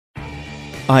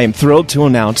I am thrilled to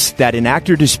announce that An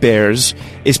Actor Despairs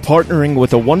is partnering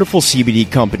with a wonderful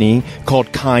CBD company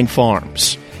called Kind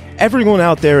Farms. Everyone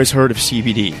out there has heard of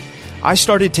CBD. I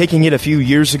started taking it a few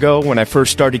years ago when I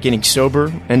first started getting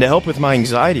sober and to help with my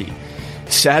anxiety.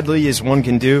 Sadly, as one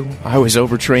can do, I was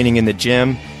overtraining in the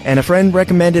gym, and a friend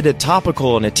recommended a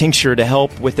topical and a tincture to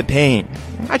help with the pain.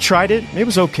 I tried it. It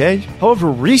was okay. However,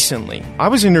 recently, I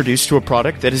was introduced to a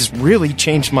product that has really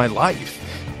changed my life.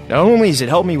 Not only has it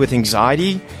helped me with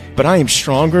anxiety, but I am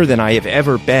stronger than I have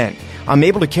ever been. I'm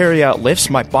able to carry out lifts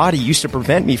my body used to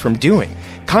prevent me from doing.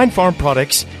 Kind Farm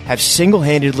products have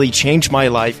single-handedly changed my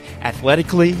life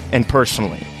athletically and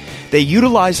personally. They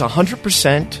utilize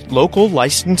 100% local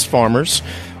licensed farmers,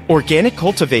 organic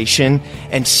cultivation,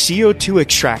 and CO2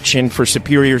 extraction for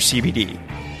superior CBD.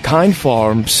 Kind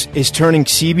Farms is turning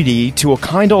CBD to a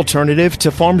kind alternative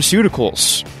to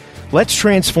pharmaceuticals. Let's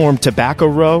transform Tobacco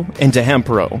Row into Hemp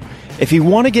Row. If you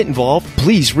want to get involved,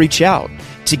 please reach out.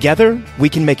 Together, we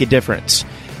can make a difference.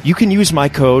 You can use my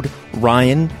code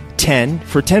RYAN10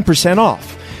 for 10%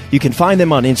 off. You can find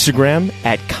them on Instagram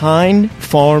at Kind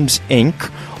Farms Inc.,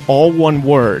 all one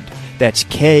word. That's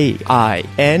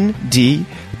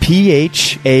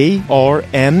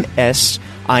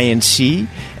KINDPHARMSINC,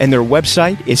 and their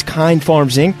website is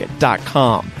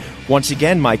kindfarmsinc.com. Once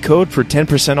again, my code for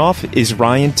 10% off is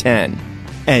RYAN10.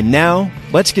 And now,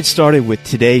 let's get started with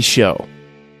today's show.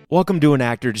 Welcome to An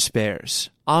Actor Despairs.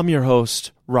 I'm your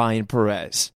host, Ryan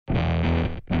Perez.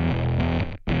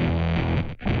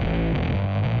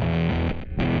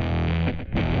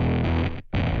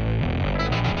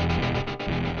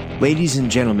 Ladies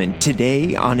and gentlemen,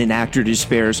 today on An Actor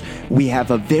Despairs, we have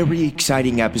a very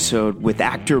exciting episode with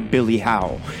actor Billy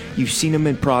Howell. You've seen him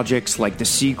in projects like The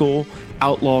Seagull,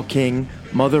 Outlaw King,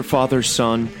 Mother, Father,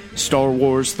 Son, Star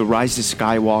Wars, The Rise of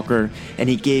Skywalker, and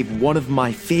he gave one of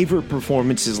my favorite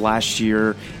performances last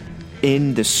year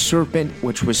in The Serpent,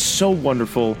 which was so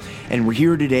wonderful. And we're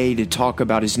here today to talk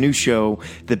about his new show,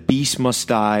 The Beast Must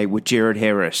Die, with Jared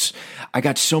Harris. I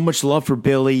got so much love for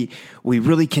Billy. We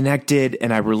really connected,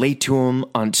 and I relate to him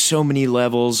on so many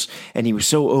levels, and he was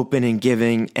so open and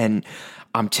giving. And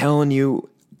I'm telling you,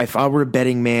 if I were a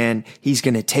betting man, he's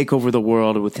going to take over the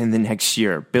world within the next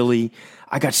year. Billy,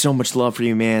 I got so much love for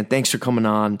you, man. Thanks for coming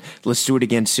on. Let's do it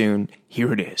again soon.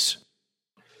 Here it is.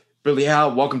 Billy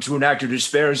Howell, welcome to An Actor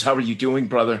Despairs. How are you doing,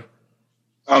 brother?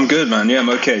 I'm good, man. Yeah, I'm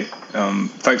okay.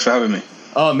 Thanks for having me.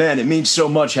 Oh, man, it means so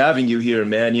much having you here,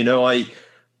 man. You know, I've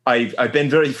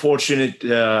been very fortunate.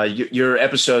 You're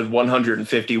episode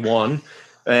 151,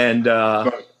 and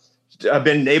I've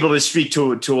been able to speak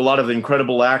to a lot of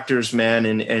incredible actors, man.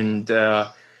 And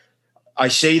I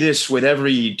say this with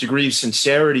every degree of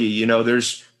sincerity. You know,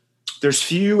 there's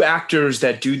few actors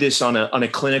that do this on a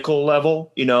clinical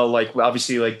level, you know, like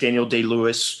obviously like Daniel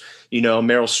Day-Lewis, you know,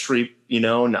 Meryl Streep, you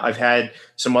know, and I've had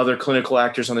some other clinical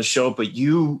actors on the show, but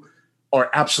you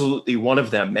are absolutely one of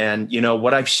them, man. You know,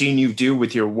 what I've seen you do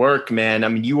with your work, man. I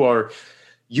mean, you are a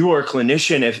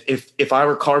clinician. If I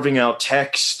were carving out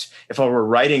text, if I were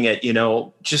writing it, you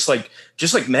know, just like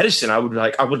medicine, I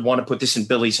would want to put this in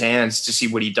Billy's hands to see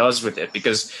what he does with it,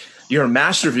 because you're a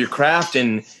master of your craft.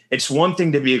 And it's one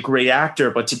thing to be a great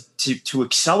actor, but to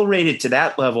accelerate it to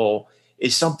that level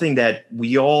is something that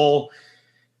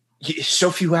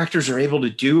so few actors are able to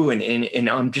do. And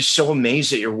I'm just so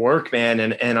amazed at your work, man.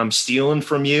 And I'm stealing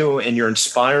from you, and you're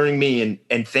inspiring me,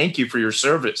 and thank you for your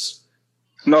service.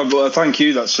 No, well, thank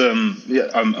you. That's, I'm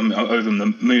over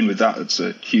the moon with that. It's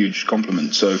a huge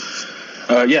compliment. So,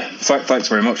 thanks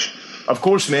very much. Of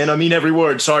course, man. I mean every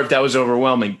word. Sorry if that was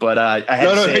overwhelming, but I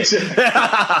had to say it.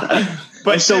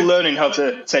 But I'm still learning how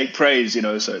to take praise, you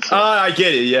know. So I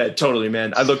get it. Yeah, totally,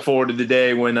 man. I look forward to the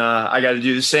day when I got to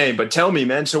do the same. But tell me,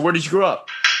 man. So where did you grow up?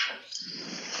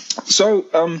 So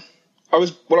I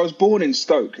was born in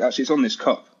Stoke. Actually, it's on this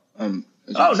cup.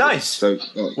 Oh, nice. So,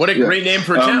 what a great name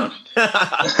for a town.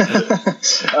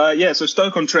 So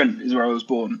Stoke-on-Trent is where I was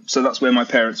born. So that's where my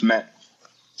parents met.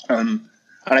 And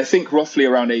I think roughly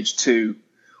around age 2,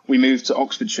 we moved to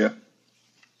Oxfordshire.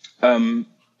 And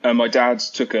my dad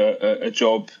took a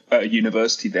job at a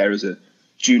university there as a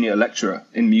junior lecturer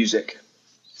in music.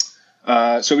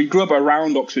 So we grew up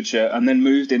around Oxfordshire and then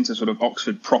moved into sort of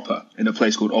Oxford proper in a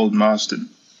place called Old Marston.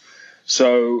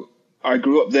 So I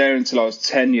grew up there until I was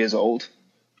 10 years old.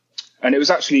 And it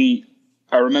was actually,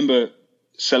 I remember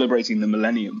celebrating the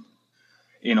millennium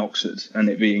in Oxford and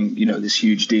it being, you know, this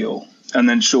huge deal. And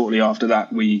then shortly after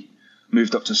that, we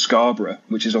moved up to Scarborough,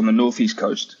 which is on the northeast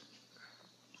coast.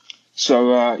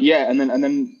 So, and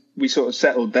then we sort of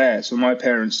settled there. So my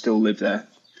parents still live there.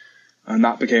 And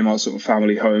that became our sort of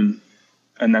family home.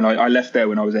 And then I left there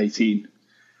when I was 18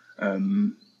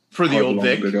 For the however old long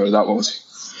Vic? ago that was.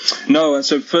 No, and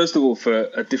so first of all, for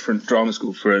a different drama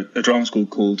school, for a drama school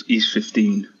called East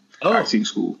 15 Acting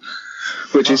School,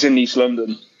 which is in East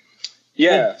London.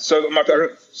 Yeah, so my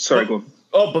parents... Sorry, go on.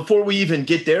 Oh, before we even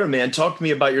get there, man, talk to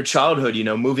me about your childhood,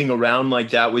 moving around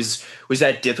like that. Was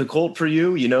that difficult for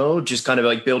you, just kind of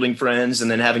like building friends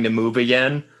and then having to move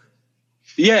again?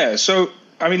 Yeah, so,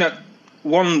 I mean,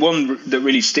 one that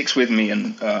really sticks with me,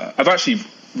 and I've actually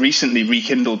recently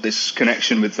rekindled this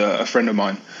connection with a friend of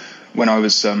mine when I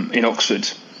was in Oxford,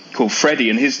 called Freddie,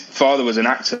 and his father was an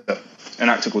actor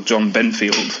called John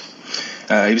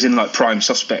Benfield. He was in like Prime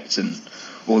Suspect and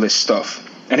all this stuff.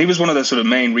 And he was one of the sort of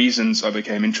main reasons I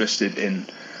became interested in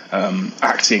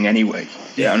acting anyway.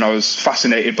 Yeah, and I was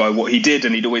fascinated by what he did,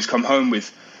 and he'd always come home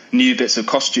with new bits of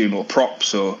costume or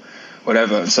props or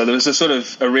whatever. And so there was a sort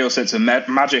of a real sense of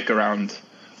magic around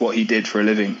what he did for a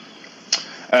living.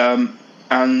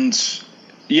 And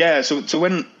yeah, so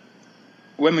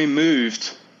when we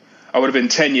moved, I would have been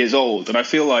 10 years old, and I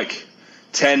feel like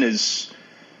 10 is,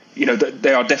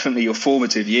 they are definitely your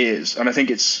formative years, and I think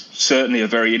it's certainly a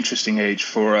very interesting age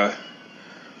for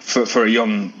a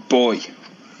young boy,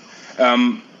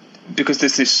 because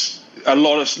there's a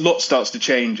lot starts to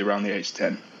change around the age of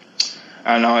 10,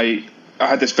 and I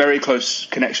had this very close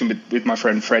connection with my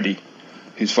friend Freddie,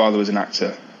 whose father was an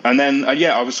actor, and then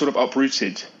I was sort of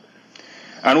uprooted,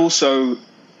 and also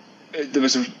there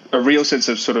was a real sense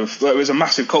of it was a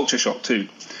massive culture shock too.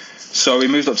 So we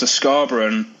moved up to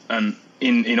Scarborough, and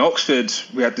in Oxford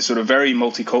we had this sort of very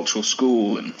multicultural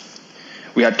school, and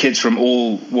we had kids from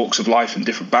all walks of life and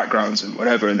different backgrounds and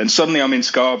whatever. And then suddenly I'm in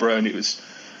Scarborough, and it was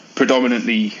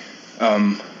predominantly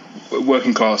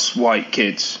working class white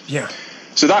kids. Yeah.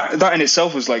 So that in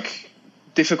itself was like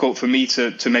difficult for me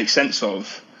to make sense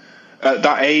of. At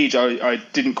that age, I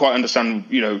didn't quite understand,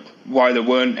 why there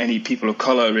weren't any people of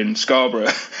colour in Scarborough,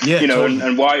 totally.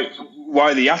 and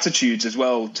why the attitudes as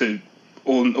well to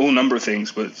all number of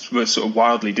things were sort of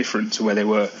wildly different to where they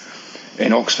were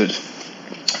in Oxford.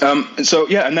 And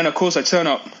then of course I turn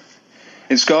up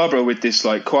in Scarborough with this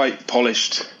like quite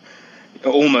polished,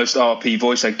 almost RP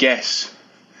voice, I guess,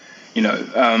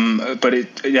 but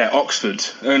Oxford,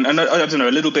 and I don't know,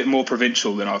 a little bit more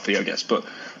provincial than RP, I guess, but.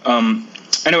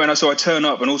 Anyway, so I turn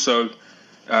up, and also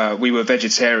we were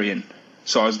vegetarian,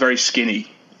 so I was very skinny.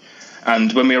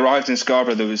 And when we arrived in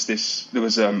Scarborough, there was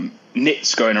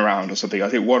nits going around or something. I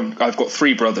think I've got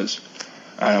 3 brothers,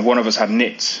 and one of us had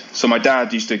nits. So my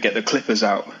dad used to get the clippers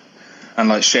out and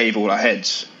like shave all our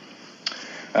heads.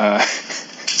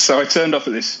 So I turned up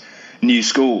at this new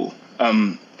school.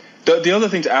 The other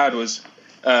thing to add was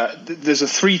there's a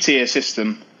 3-tier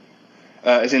system,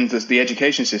 as in the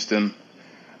education system.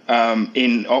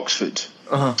 In Oxford,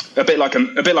 a bit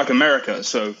like America.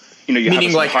 So you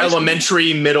meaning like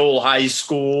elementary, middle, high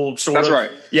school, sort of. That's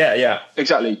right. Yeah,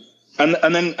 exactly. And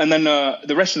then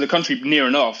the rest of the country, near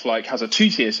enough, like has a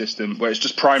 2-tier system where it's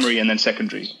just primary and then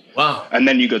secondary. Wow. And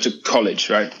then you go to college,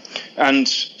 right? And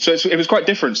so it was quite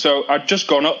different. So I'd just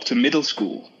gone up to middle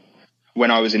school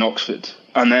when I was in Oxford,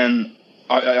 and then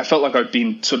I felt like I'd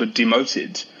been sort of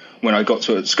demoted when I got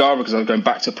to Scarborough, because I was going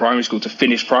back to primary school to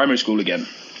finish primary school again.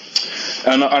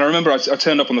 And I remember I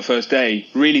turned up on the first day,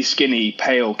 really skinny,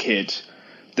 pale kid,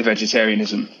 the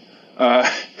vegetarianism,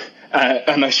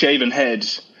 and a shaven head,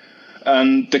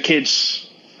 and the kids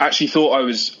actually thought I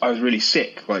was really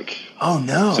sick. Like, oh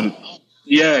no, sort of,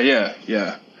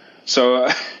 yeah. So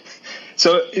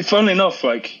funnily enough,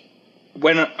 like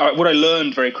what I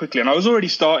learned very quickly, and I was already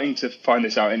starting to find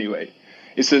this out anyway,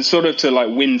 is to like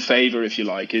win favor, if you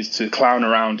like, is to clown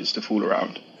around, is to fool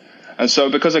around. And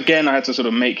so because, again, I had to sort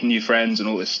of make new friends and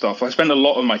all this stuff, I spent a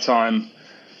lot of my time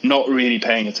not really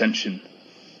paying attention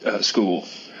at school,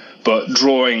 but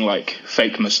drawing like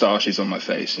fake moustaches on my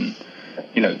face and,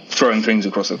 throwing things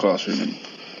across the classroom and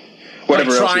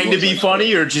whatever else. Trying to be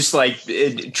funny, or just like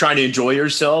trying to enjoy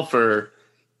yourself, or?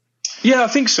 Yeah, I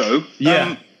think so.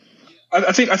 Yeah.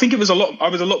 I think it was I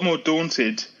was a lot more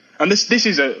daunted. And this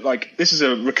is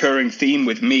a recurring theme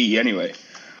with me anyway.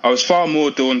 I was far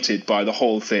more daunted by the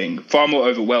whole thing, far more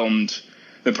overwhelmed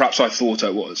than perhaps I thought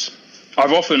I was.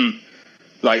 I've often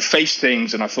like faced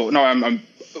things and I thought, no, I'm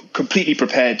completely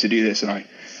prepared to do this, and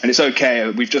it's okay.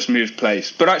 We've just moved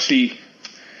place. But actually,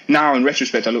 now in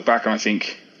retrospect, I look back and I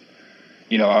think,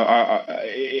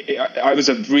 I was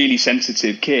a really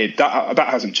sensitive kid. That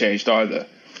hasn't changed either,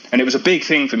 and it was a big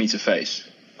thing for me to face.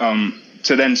 To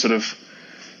then sort of,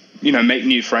 make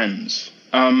new friends.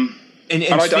 And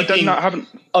I speaking haven't.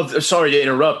 of, sorry to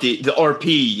interrupt, the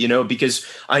RP, because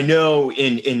I know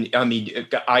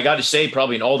I got to say,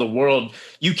 probably in all the world,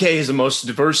 UK has the most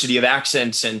diversity of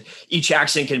accents, and each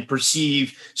accent can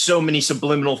perceive so many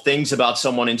subliminal things about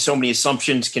someone, and so many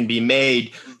assumptions can be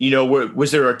made.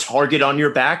 Was there a target on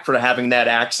your back for having that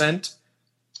accent?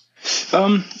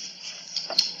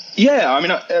 Yeah, I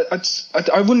mean,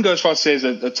 I wouldn't go as far as to say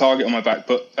there's a target on my back,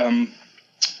 but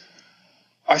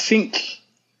I think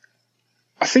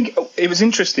it was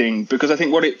interesting because I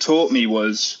think what it taught me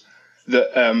was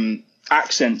that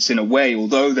accents, in a way,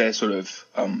 although they're sort of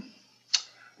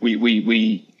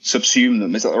we subsume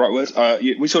them. Is that the right word?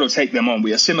 We sort of take them on.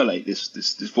 We assimilate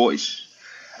this voice,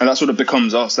 and that sort of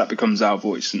becomes us. That becomes our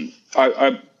voice. And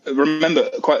I remember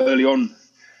quite early on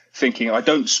thinking, I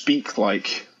don't speak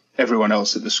like everyone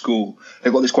else at the school.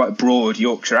 They've got this quite broad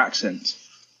Yorkshire accent,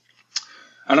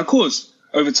 and of course,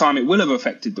 over time, it will have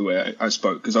affected the way I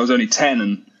spoke because I was only 10,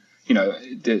 and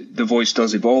the voice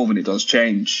does evolve and it does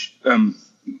change,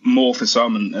 more for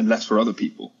some and less for other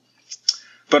people.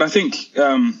 But I think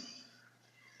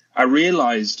I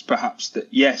realised perhaps that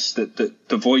yes, that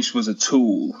the voice was a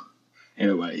tool in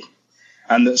a way,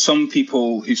 and that some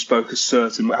people who spoke a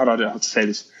certain way, I don't know how to say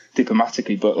this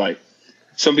diplomatically, but like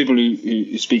some people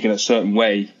who speak in a certain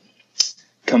way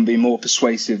can be more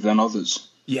persuasive than others.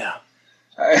 Yeah.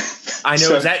 I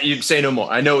know that you say no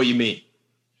more. I know what you mean.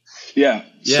 Yeah.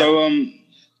 So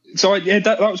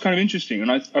that was kind of interesting,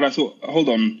 and I thought, hold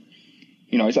on,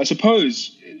 I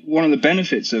suppose one of the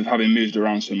benefits of having moved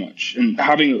around so much and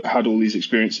having had all these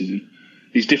experiences in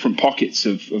these different pockets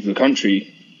of the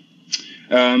country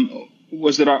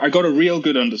was that I got a real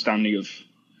good understanding of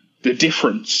the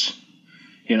difference,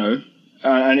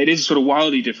 and it is sort of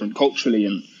wildly different culturally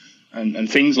and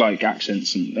things like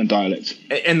accents and dialect.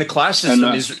 And the class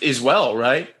system is well,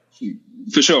 right?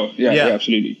 For sure. Yeah,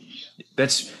 absolutely.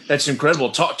 That's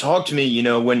incredible. Talk to me,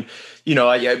 when,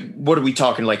 what are we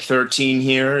talking, like 13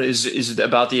 here? Is it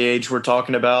about the age we're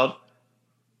talking about?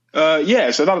 So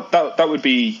that would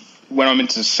be when I'm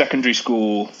into secondary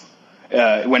school,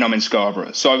 when I'm in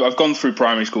Scarborough. So I've gone through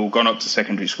primary school, gone up to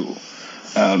secondary school.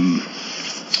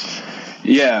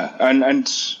 Yeah,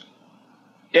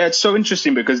 it's so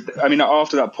interesting because, I mean,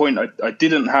 after that point, I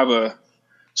didn't have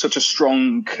such a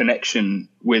strong connection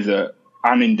with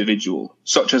an individual,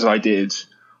 such as I did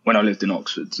when I lived in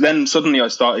Oxford. Then suddenly I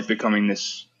started becoming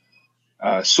this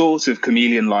sort of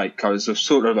chameleon-like. I was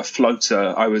sort of a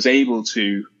floater. I was able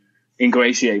to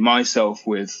ingratiate myself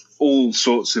with all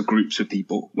sorts of groups of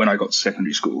people when I got to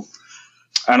secondary school.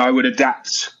 And I would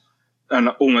adapt and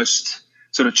almost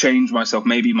sort of change myself,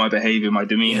 maybe my behavior, my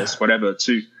demeanor, whatever,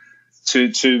 to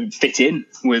fit in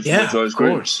with those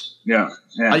groups. Yeah.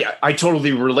 I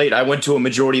totally relate. I went to a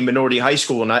majority minority high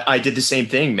school, and I did the same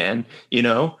thing, man.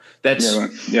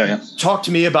 Talk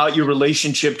to me about your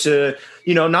relationship to,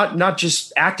 not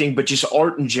just acting, but just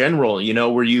art in general.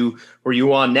 Were you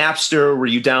on Napster? Were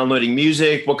you downloading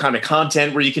music? What kind of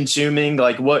content were you consuming?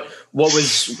 Like what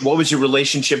was your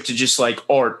relationship to just like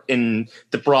art in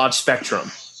the broad spectrum?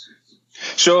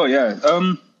 Sure. Yeah.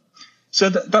 So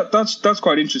that's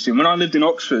quite interesting. When I lived in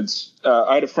Oxford,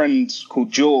 I had a friend called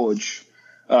George,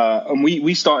 and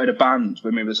we started a band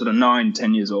when we were sort of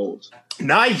 9-10 years old.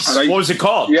 Nice. What was it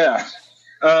called? Yeah,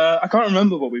 I can't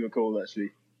remember what we were called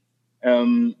actually.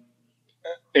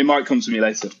 It might come to me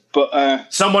later,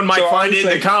 but someone might find it in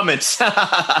the comments.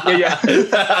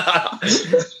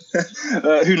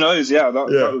 Who knows? Yeah,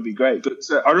 that would be great. But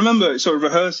I remember sort of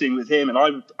rehearsing with him, and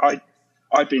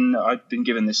I'd been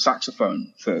given this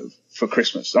saxophone for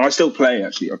Christmas, and I still play.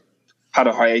 Actually, I had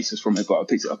a hiatus from it, but I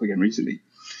picked it up again recently.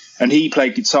 And he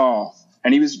played guitar,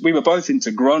 and we were both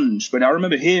into grunge. But I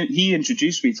remember he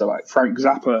introduced me to like Frank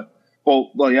Zappa.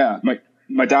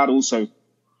 My dad also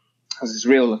has this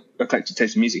real eclectic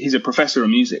taste in music. He's a professor of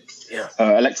music,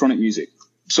 electronic music.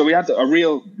 So we had a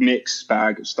real mixed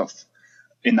bag of stuff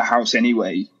in the house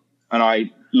anyway, and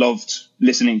I loved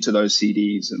listening to those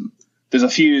CDs. And there's a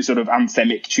few sort of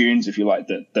anthemic tunes, if you like,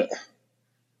 that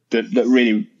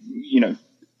really,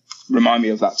 remind me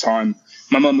of that time.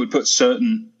 My mum would put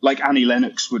certain, like Annie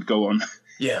Lennox would go on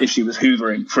if she was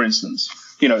hoovering, for instance.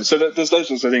 So there's those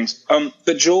sorts of things.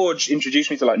 But George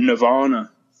introduced me to like Nirvana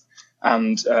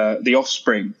and The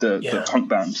Offspring, the punk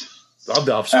band. Love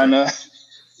The Offspring. And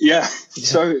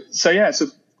so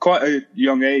quite a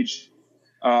young age,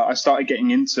 I started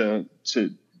getting into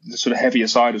the sort of heavier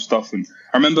side of stuff. And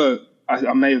I remember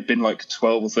I may have been like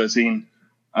 12 or 13.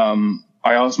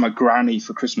 I asked my granny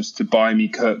for Christmas to buy me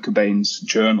Kurt Cobain's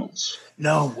journals.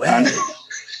 No way. And,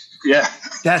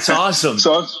 that's awesome.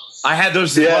 So I had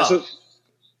those as well.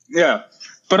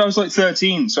 But I was like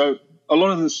 13. So a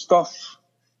lot of the stuff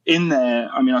in there,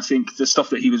 I mean, I think the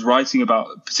stuff that he was writing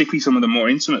about, particularly some of the more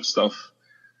intimate stuff,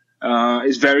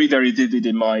 is very, very vivid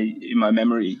in my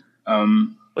memory.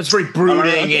 It's very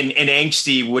brooding and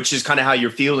angsty, which is kind of how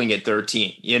you're feeling at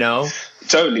 13, you know?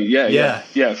 Totally,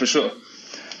 yeah, for sure.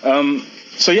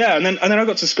 So yeah, and then I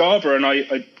got to Scarborough, and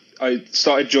I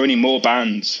started joining more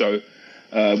bands. So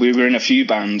we were in a few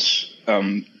bands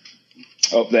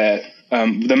up there.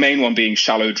 The main one being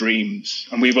Shallow Dreams,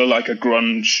 and we were like a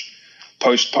grunge,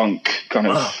 post-punk kind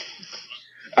of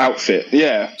outfit.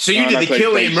 Yeah. So you did the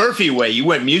Cillian Murphy way. You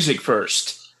went music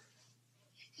first.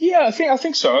 Yeah, I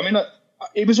think so. I mean,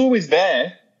 it was always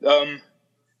there.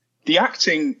 The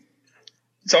acting.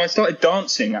 So I started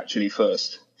dancing actually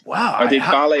first. Wow. I did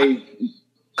ballet.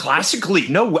 Classically,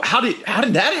 no. How did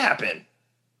that happen?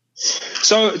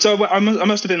 So I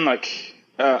must have been like.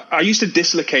 I used to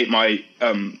dislocate my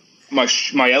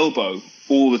my elbow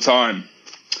all the time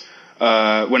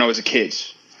when I was a kid.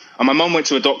 And my mum went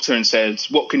to a doctor and said,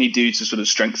 what can you do to sort of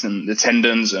strengthen the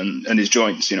tendons and his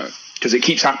joints, you know, because it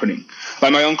keeps happening.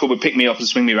 Like my uncle would pick me up and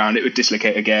swing me around, it would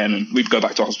dislocate again, and we'd go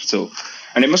back to hospital.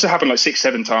 And it must have happened like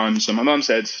 6-7 times. So my mum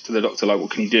said to the doctor, like,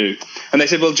 what can you do? And they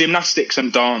said, well, gymnastics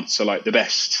and dance are like the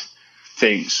best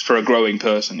things for a growing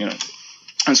person, you know.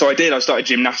 And so I did. I started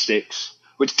gymnastics,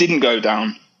 which didn't go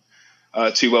down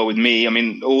too well with me. I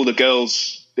mean, all the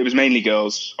girls, it was mainly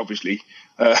girls, obviously,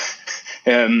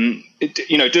 doing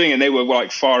it, they were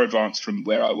like far advanced from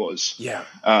where I was. Yeah.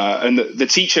 And the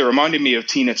teacher reminded me of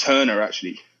Tina Turner,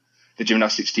 actually, the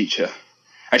gymnastics teacher.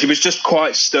 And she was just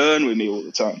quite stern with me all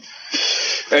the time.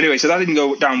 Anyway, so that didn't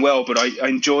go down well, but I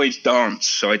enjoyed dance.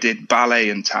 So I did ballet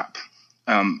and tap.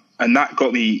 And that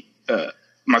got me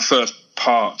my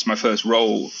first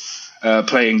role,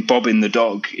 playing Bobbin the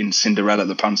dog in Cinderella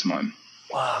the pantomime.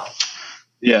 Wow.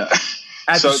 Yeah.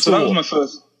 So that was my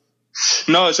first.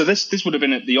 No, so this would have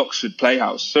been at the Oxford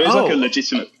Playhouse. So it's like a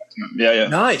legitimate. Yeah.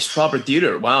 Nice, proper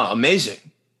theater. Wow, amazing.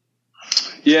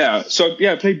 Yeah. So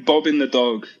yeah, I played Bobbin the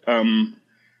dog, and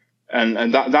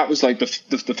that was like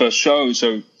the first show.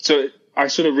 So I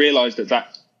sort of realised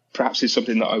that perhaps is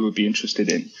something that I would be interested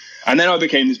in. And then I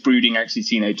became this brooding, angsty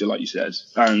teenager, like you said,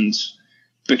 and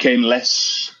became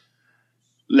less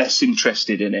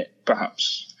interested in it,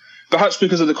 perhaps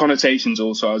because of the connotations.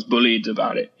 Also, I was bullied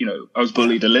about it. You know, I was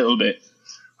bullied a little bit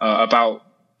about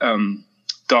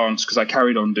dance because I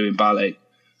carried on doing ballet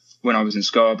when I was in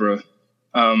Scarborough.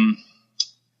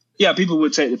 People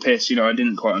would take the piss. You know, I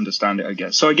didn't quite understand it, I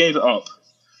guess. So I gave it up.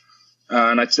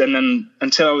 And then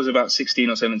until I was about 16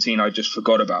 or 17, I just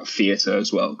forgot about theatre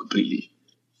as well completely.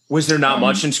 Was there not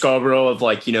much in Scarborough of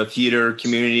like, you know, theater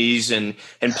communities and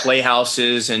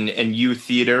playhouses and youth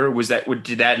theater?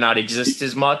 Did that not exist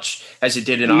as much as it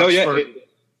did in Oxford?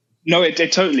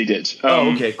 It totally did.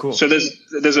 Okay, cool. So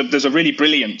there's a really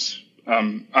brilliant,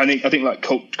 I think like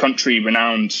country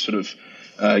renowned sort of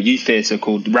youth theatre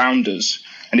called Rounders,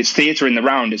 and it's theatre in the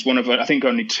Round. It's one of I think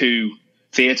only 2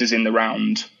 theatres in the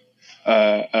Round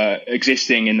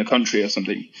existing in the country or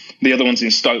something. The other one's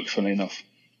in Stoke, funnily enough.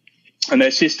 And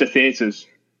they're sister theatres.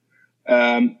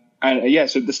 So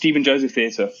the Stephen Joseph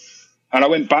Theatre. And I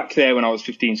went back there when I was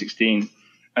 15, 16,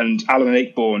 and Alan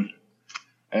Ayckbourn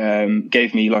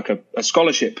gave me like a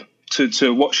scholarship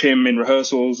to watch him in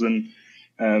rehearsals and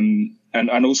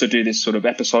also do this sort of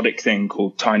episodic thing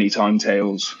called Tiny Time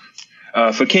Tales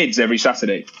for kids every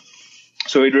Saturday.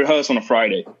 So we'd rehearse on a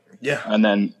Friday. Yeah. And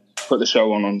then put the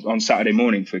show on Saturday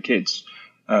morning for kids.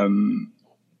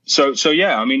 So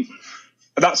yeah, I mean,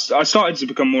 I started to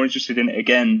become more interested in it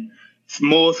again,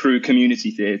 more through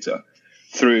community theatre,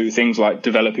 through things like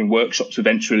developing workshops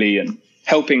eventually and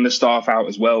helping the staff out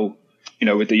as well, you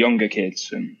know, with the younger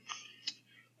kids. And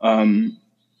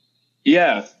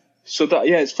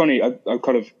it's funny. I'm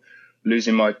kind of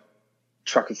losing my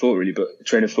train of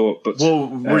thought. But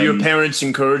were your parents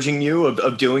encouraging you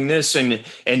of doing this and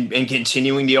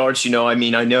continuing the arts? You know, I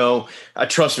mean,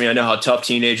 trust me, I know how tough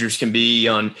teenagers can be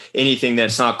on anything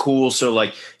that's not cool. So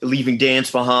like leaving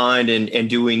dance behind and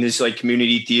doing this like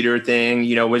community theater thing,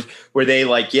 you know, were they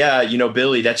like, yeah, you know,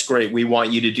 Billy, that's great, we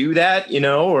want you to do that, you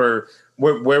know, or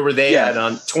where were they at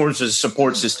on towards the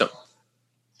support system?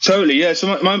 Totally. Yeah.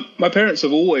 So my parents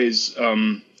have always,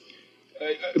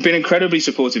 been incredibly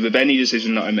supportive of any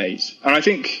decision that I made, and I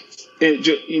think teenage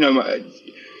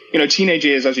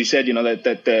years, as you said, you know,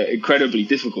 they're incredibly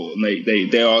difficult and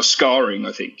they are scarring,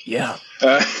 I think. Yeah.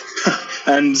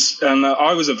 And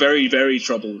I was a very, very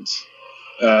troubled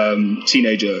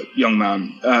teenager, young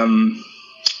man,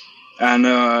 and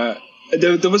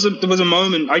there was a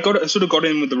moment I sort of got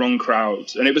in with the wrong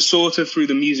crowd, and it was sort of through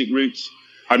the music route.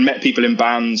 I'd met people in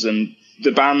bands, and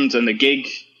the band and the gig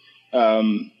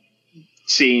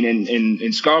scene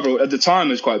in Scarborough at the time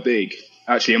was quite big,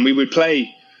 actually, and we would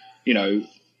play,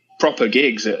 proper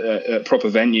gigs at proper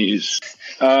venues.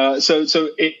 So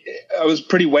I was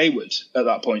pretty wayward at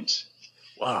that point.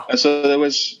 Wow. And so there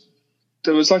was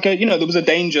like there was a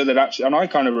danger that actually, and I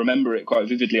kind of remember it quite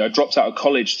vividly. I dropped out of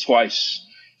college twice.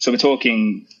 So we're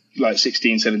talking like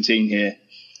 16, 17 here,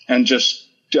 and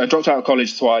I dropped out of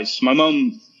college twice. My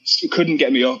mum couldn't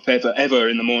get me up ever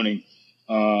in the morning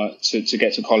to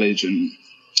get to college. And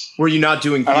were you not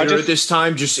doing theater at this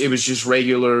time? It was just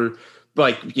regular,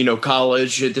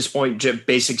 college at this point,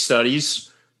 basic studies.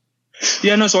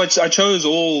 Yeah, no. So I chose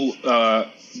all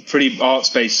pretty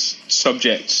arts-based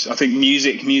subjects. I think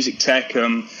music tech,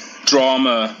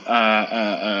 drama,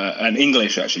 and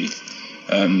English, actually,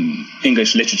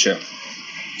 English literature.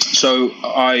 So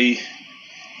I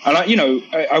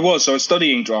was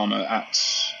studying drama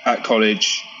at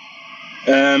college.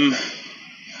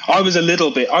 I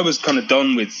was kind of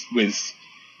done with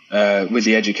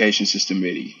the education system,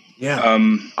 really. Yeah.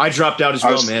 I dropped out as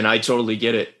well, man. I totally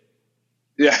get it.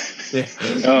 Yeah.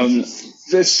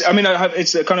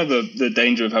 It's kind of the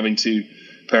danger of having two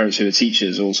parents who are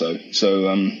teachers also. So,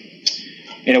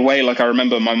 in a way, like I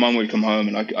remember my mum would come home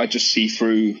and I just see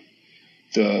through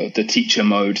the teacher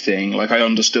mode thing. Like I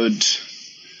understood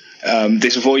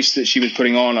this voice that she was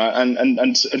putting on,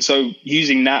 and so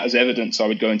using that as evidence, I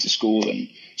would go into school and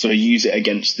sort of use it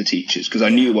against the teachers because I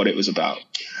knew what it was about.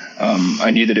 I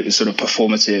knew that it was sort of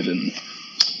performative and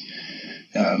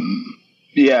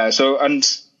So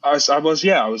I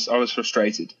was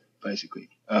frustrated basically.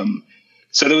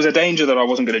 So there was a danger that I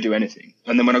wasn't going to do anything.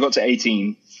 And then when I got to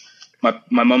 18, my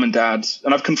mum and dad,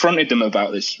 and I've confronted them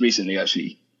about this recently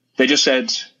actually. They just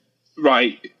said,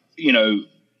 right,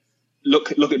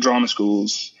 look at drama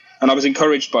schools. And I was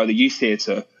encouraged by the youth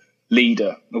theatre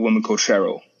leader, a woman called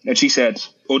Cheryl. And she said,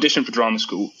 audition for drama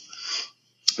school.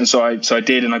 And so I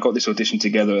did, and I got this audition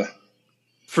together.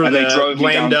 For and the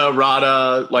Lambda,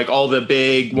 RADA, like all the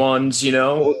big ones,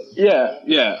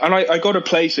 Yeah. And I got a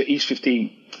place at East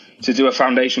 15 to do a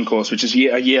foundation course, which is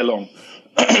a year long.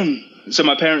 So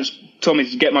my parents told me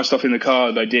to get my stuff in the car,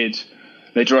 and I did.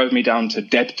 They drove me down to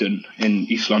Debden in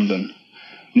East London,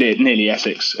 nearly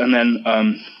Essex, and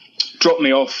then dropped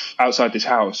me off outside this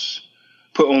house,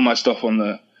 put all my stuff on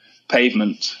the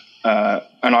pavement,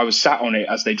 and I was sat on it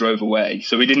as they drove away.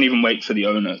 So we didn't even wait for the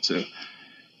owner to.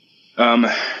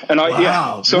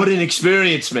 Wow, what an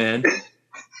experience, man.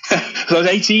 So I was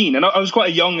 18, and I was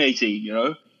quite a young 18,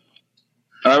 And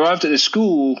I arrived at this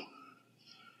school.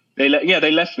 They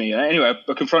left me. Anyway,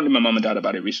 I confronted my mum and dad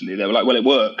about it recently. They were like, well, it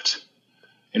worked.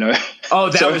 Oh,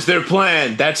 that was their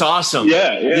plan. That's awesome.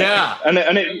 Yeah. And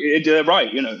it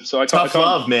right, So tough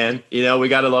love, man. We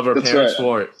got to love our parents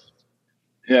for it.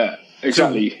 Yeah,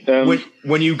 exactly. So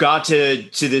when you got to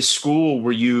this school,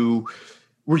 were you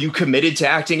committed to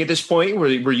acting at this point?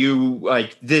 Were you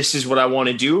like, this is what I want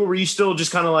to do? Or were you still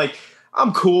just kind of like,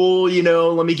 I'm cool,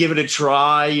 let me give it a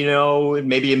try,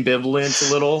 maybe ambivalent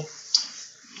a little?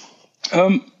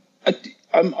 I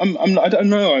don't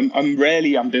know. I'm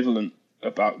rarely ambivalent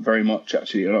about very much,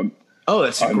 actually.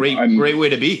 That's a great way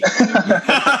to be.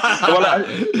 Well, I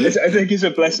think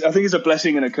it's a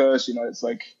blessing and a curse. It's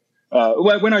like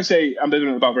when I say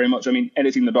ambivalent about very much, I mean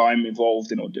anything that I'm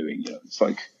involved in or doing. It's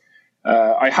like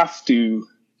I have to,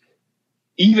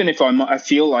 even if I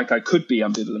feel like I could be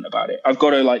ambivalent about it, I've got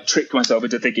to like trick myself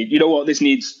into thinking, you know what, this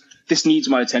needs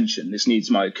my attention, this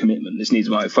needs my commitment, this needs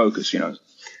my focus.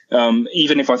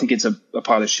 Even if I think it's a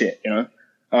pile of shit.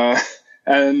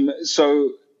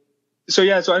 So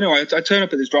anyway, I turn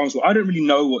up at this drama school. I don't really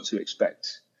know what to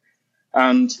expect.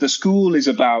 And the school is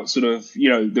about sort of,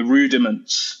 the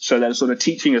rudiments. So they're sort of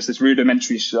teaching us this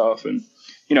rudimentary stuff and,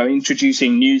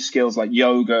 introducing new skills like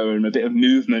yoga and a bit of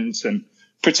movement and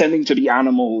pretending to be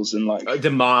animals and like the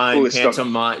mime,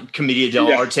 pantomime, commedia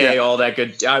dell'arte, all that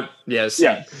good. Yes.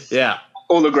 Yeah.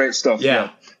 All the great stuff.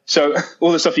 Yeah. So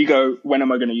all the stuff you go, when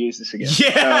am I going to use this again?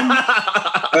 Yeah.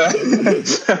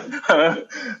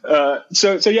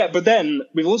 But then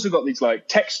we've also got these like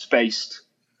text-based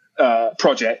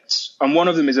projects, and one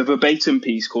of them is a verbatim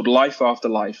piece called Life After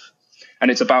Life,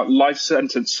 and it's about life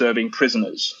sentence serving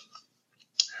prisoners.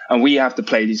 And we have to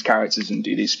play these characters and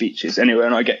do these speeches. Anyway,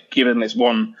 and I get given this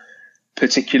one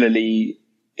particularly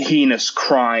heinous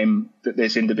crime that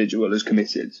this individual has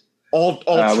committed. All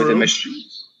true?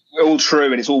 All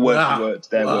true, and it's all word for word,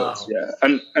 their words, yeah.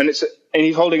 And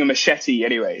he's holding a machete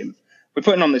anyway, and we're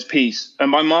putting on this piece,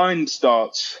 and my mind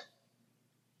starts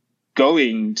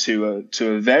going to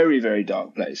a very, very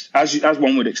dark place, as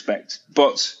one would expect,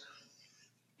 but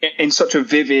in such a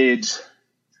vivid,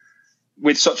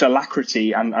 with such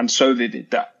alacrity and so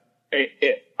vivid that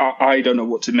I don't know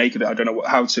what to make of it. I don't know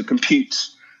how to compute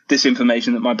this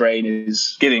information that my brain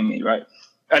is giving me, right?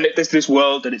 And there's this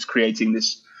world that it's creating,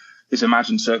 this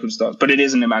imagined circumstance, but it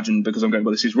isn't imagined because I'm going,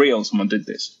 well, this is real. Someone did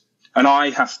this. And I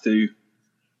have to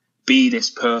be this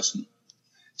person.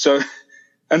 So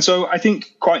I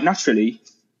think quite naturally,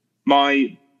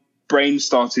 my brain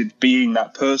started being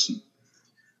that person,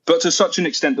 but to such an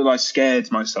extent that I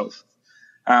scared myself.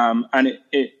 And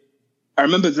I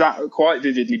remember that quite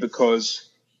vividly because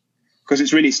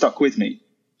it's really stuck with me.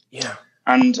 Yeah.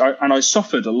 And I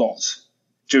suffered a lot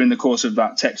during the course of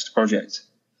that text project,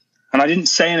 and I didn't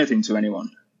say anything to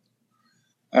anyone.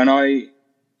 And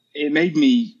it made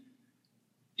me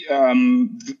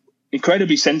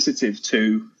incredibly sensitive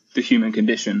to the human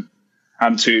condition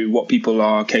and to what people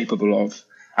are capable of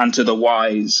and to the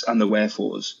whys and the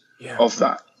wherefores of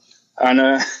that.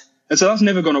 And so that's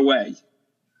never gone away.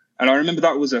 And I remember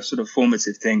that was a sort of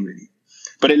formative thing, really.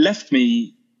 But it left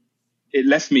me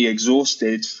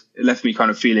exhausted. It left me kind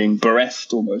of feeling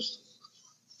bereft almost.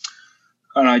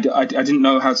 And I didn't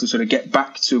know how to sort of get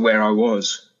back to where I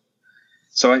was.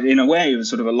 So in a way, it was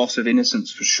sort of a loss of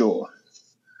innocence for sure,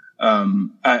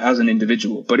 as an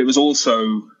individual. But it was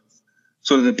also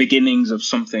sort of the beginnings of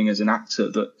something as an actor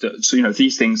that so,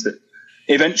 these things that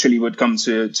eventually would come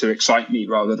to excite me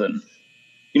rather than,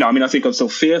 I think I'm still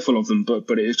fearful of them,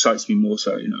 but it excites me more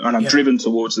so, and I'm driven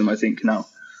towards them, I think, now,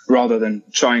 rather than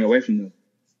shying away from them.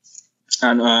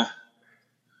 And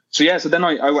so then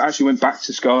I actually went back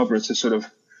to Scarborough to sort of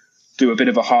do a bit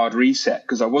of a hard reset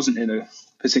because I wasn't in a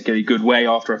particularly good way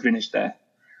after I finished there.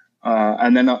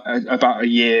 And then about a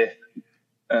year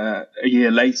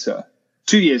later,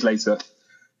 2 years later,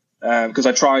 because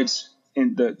I tried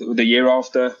in the year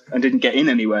after and didn't get in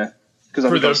anywhere. Because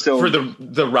for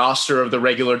the roster of the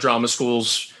regular drama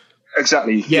schools.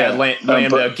 Exactly. Yeah.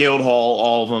 Lambda, Guildhall,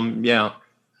 all of them. Yeah.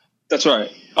 That's right.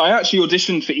 I actually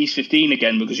auditioned for East 15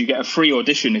 again because you get a free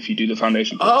audition if you do the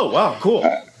foundation course. Oh, wow. Cool.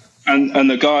 And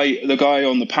the guy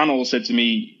on the panel said to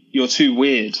me, "You're too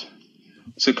weird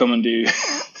to come and do."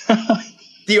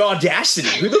 The audacity.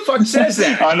 Who the fuck says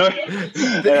that? I know.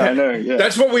 Yeah, I know. Yeah.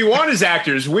 That's what we want as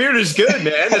actors. Weird is good,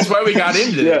 man. That's why we got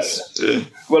into this.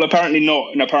 Well, apparently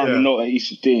not. And apparently not at East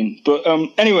 15. But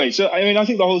anyway, so I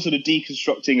think the whole sort of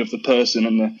deconstructing of the person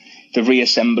and the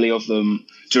reassembly of them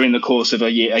during the course of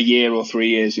a year or 3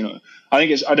 years, I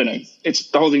think I don't know. The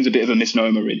whole thing's a bit of a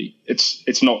misnomer, really.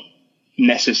 It's not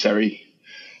necessary.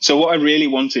 So what I really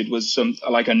wanted was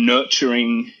a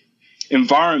nurturing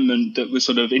environment that was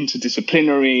sort of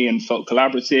interdisciplinary and felt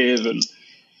collaborative and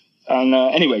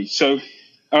anyway, so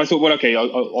I thought, well, okay,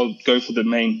 I'll go for the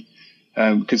main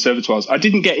conservatoires. I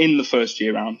didn't get in the first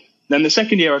year round. Then the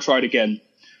second year I tried again.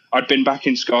 I'd been back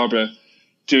in Scarborough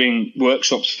doing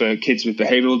workshops for kids with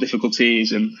behavioural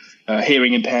difficulties and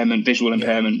hearing impairment, visual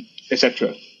impairment,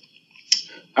 etc.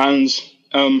 And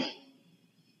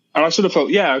I sort of felt,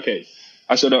 yeah, okay.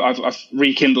 I've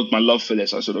rekindled my love for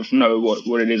this. I sort of know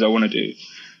what it is I want to do.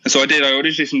 And so I did. I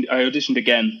auditioned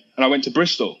again, and I went to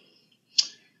Bristol.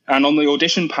 And on the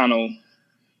audition panel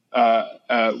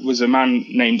was a man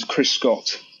named Chris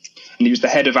Scott, and he was the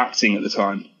head of acting at the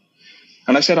time.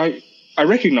 And I said, I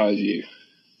recognise you.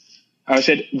 And I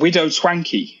said, Widow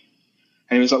Twankey.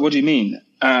 And he was like, what do you mean?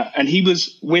 And he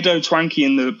was Widow Twankey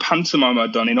in the pantomime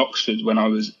I'd done in Oxford when I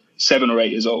was 7 or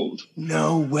 8 years old.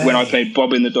 No way. When I played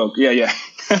Bob in the Dog. Yeah.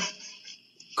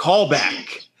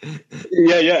 Callback.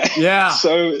 Yeah.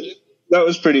 So that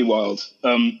was pretty wild.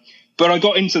 But I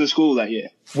got into the school that year.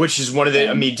 Which is one of the,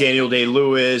 Daniel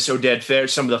Day-Lewis, Oded Fair,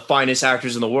 some of the finest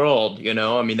actors in the world,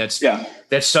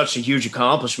 that's such a huge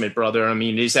accomplishment, brother.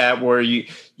 Is that where you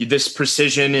this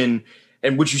precision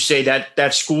and would you say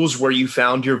that school's where you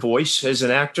found your voice as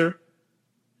an actor?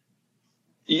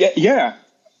 Yeah.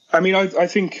 I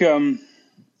think all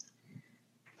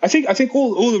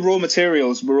the raw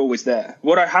materials were always there.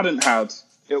 What I hadn't had,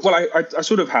 I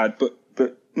sort of had, but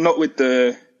not with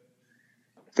the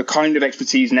kind of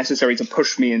expertise necessary to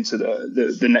push me into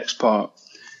the next part.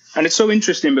 And it's so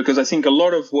interesting because I think a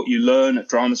lot of what you learn at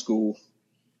drama school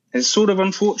is sort of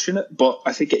unfortunate, but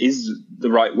I think it is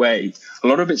the right way. A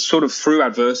lot of it's sort of through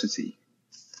adversity,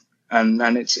 and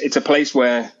it's a place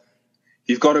where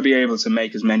you've got to be able to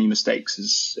make as many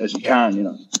mistakes as you can,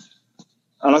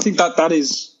 And I think that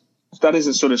is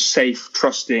a sort of safe,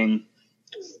 trusting,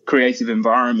 creative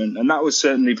environment. And that was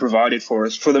certainly provided for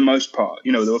us for the most part.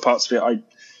 There were parts of it I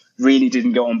really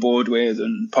didn't get on board with,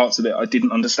 and parts of it I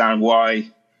didn't understand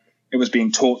why it was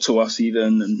being taught to us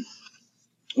even, and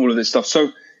all of this stuff.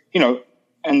 So,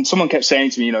 and someone kept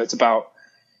saying to me, it's about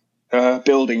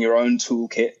building your own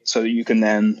toolkit so that you can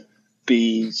then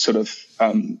be sort of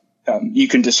you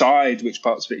can decide which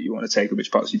parts of it you want to take and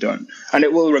which parts you don't, and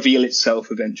it will reveal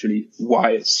itself eventually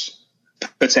why it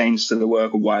pertains to the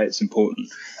work or why it's important.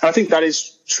 And I think that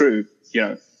is true.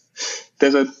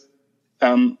 There's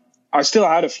I still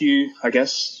had a few, I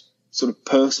guess, sort of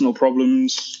personal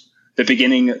problems. The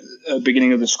beginning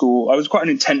of the school, I was quite an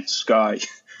intense guy.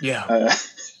 Yeah.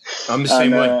 I'm the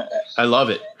same way. I love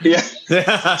it. Yeah.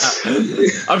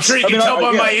 I'm sure you can tell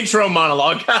by my intro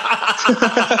monologue.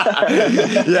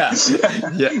 Yeah.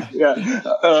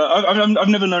 I've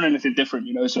never known anything different,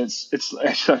 so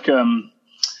it's like,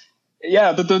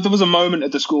 there was a moment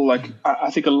at the school, like,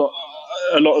 I think a lot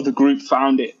of the group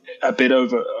found it a bit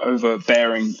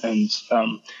overbearing. And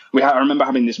I remember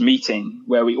having this meeting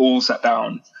where we all sat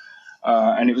down,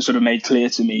 and it was sort of made clear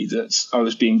to me that I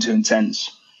was being too intense.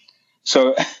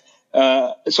 So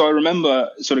I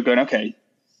remember sort of going, okay,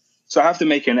 so I have to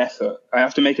make an effort. I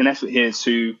have to make an effort here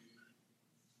to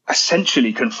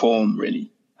essentially conform, really.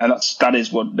 And that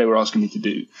is what they were asking me to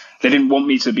do. They didn't want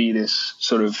me to be this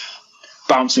sort of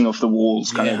bouncing off the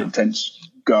walls kind of intense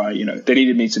guy, They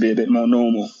needed me to be a bit more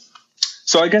normal.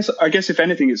 So I guess if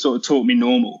anything, it sort of taught me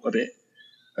normal a bit,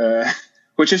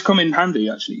 which has come in handy,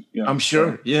 actually. I'm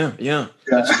sure. Yeah.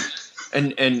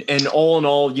 And all in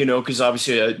all, because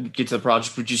obviously I get to the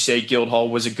project, would you say Guildhall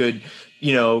was a good,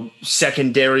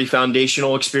 secondary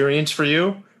foundational experience for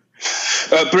you?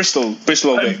 Bristol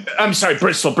Old Vic. I'm sorry,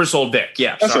 Bristol Old Vic.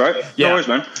 Yeah. That's all right. Yeah. No worries,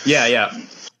 man. Yeah.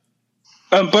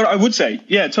 But I would say,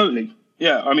 yeah, totally.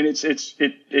 Yeah. I mean,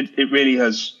 it really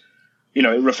has,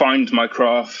 it refined my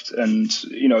craft, and,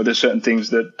 there's certain things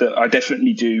that I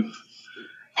definitely do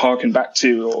harken back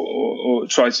to or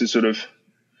try to sort of,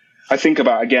 I think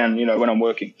about again, when I'm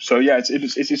working. So yeah,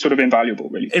 it's sort of invaluable,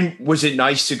 really. And was it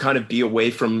nice to kind of be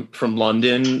away from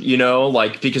London,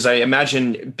 because I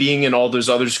imagine being in all those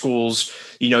other schools,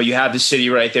 you have the city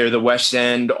right there, the West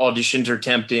End, auditions are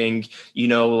tempting,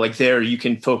 like there you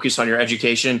can focus on your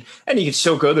education and you can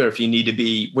still go there if you need to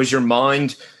be. Was your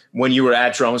mind when you were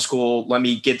at drama school, let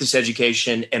me get this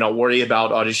education and I'll worry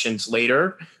about auditions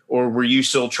later? Or were you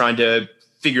still trying to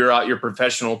figure out your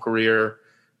professional career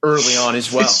early on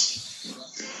as well?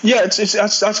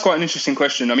 That's quite an interesting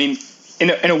question. I mean, in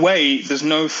a way, there's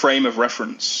no frame of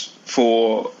reference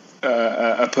for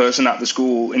a person at the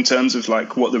school in terms of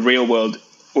like what the real world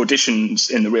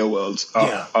auditions in the real world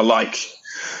are like.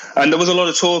 And there was a lot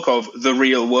of talk of the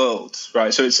real world,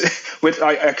 right? So it's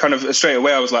I kind of straight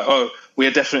away I was like, oh, we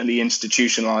are definitely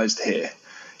institutionalized here.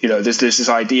 There's this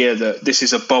idea that this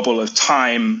is a bubble of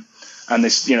time, and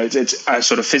this, it's a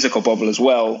sort of physical bubble as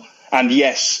well. And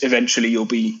yes, eventually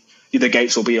the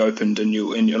gates will be opened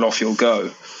and off you'll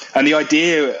go. And the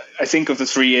idea, I think, of the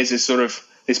 3 years is sort of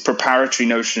this preparatory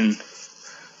notion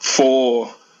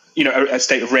for, a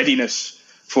state of readiness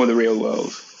for the real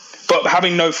world. But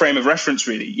having no frame of reference,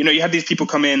 really. You had these people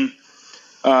come in,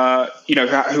 who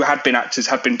had been actors,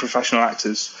 had been professional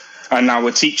actors, and now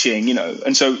were teaching,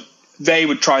 and so they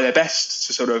would try their best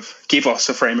to sort of give us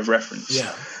a frame of reference.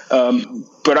 Yeah.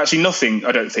 But actually nothing,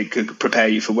 I don't think, could prepare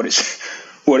you for what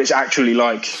it's actually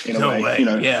like in a way.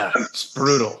 Yeah, it's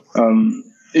brutal.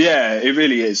 Yeah, it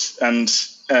really is. And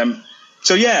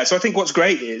so I think what's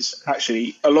great is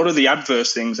actually a lot of the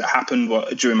adverse things that happened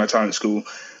during my time at school,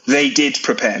 they did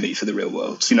prepare me for the real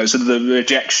world. So the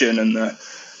rejection and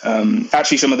the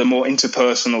actually some of the more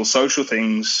interpersonal social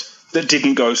things that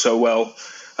didn't go so well,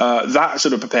 that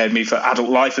sort of prepared me for adult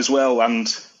life as well, and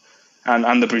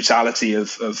the brutality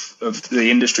of the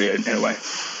industry in a way.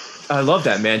 I love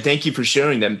that, man. Thank you for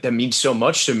sharing that. That means so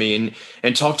much to me.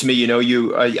 And talk to me,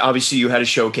 you obviously you had a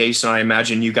showcase, and I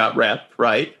imagine you got rep,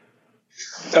 right?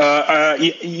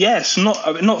 Yes,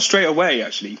 not straight away,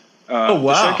 actually. Oh,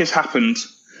 wow. The showcase happened.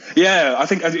 Yeah, I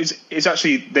think it's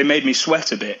actually, they made me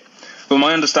sweat a bit. But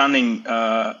my understanding,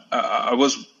 I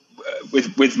was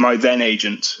with my then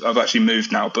agent. I've actually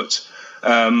moved now, but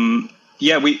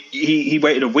he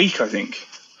waited a week, I think.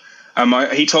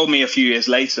 He told me a few years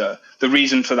later the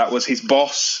reason for that was his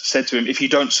boss said to him, "If you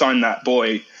don't sign that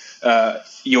boy,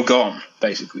 you're gone."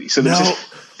 Basically. So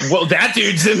well, that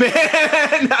dude's the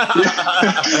man.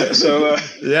 So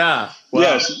yeah. Wow.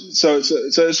 Yes. So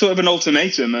it's sort of an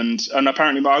ultimatum, and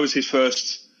apparently I was his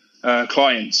first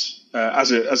client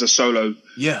as a solo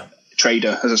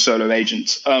trader, as a solo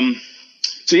agent.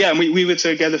 So yeah, we were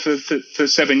together for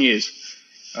 7 years.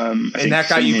 And that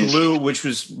got you Glue, which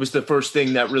was the first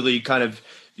thing that really kind of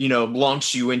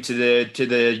launched you into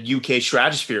the UK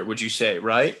stratosphere. Would you say,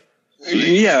 right?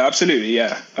 Yeah, absolutely.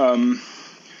 Yeah.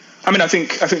 I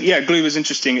think Glue was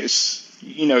interesting. It's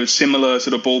similar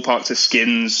sort of ballpark to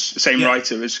Skins, same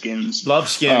writer as Skins. Love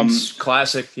Skins,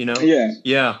 classic. Yeah.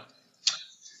 Yeah.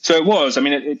 So it was. I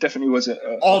mean, it definitely was.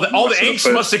 All the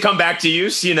angst must have come back to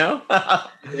use, you know.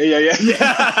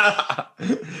 Yeah.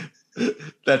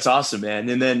 That's awesome, man.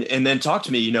 And then talk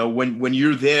to me. You know, when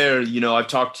you're there, you know, I've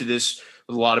talked to this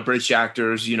with a lot of British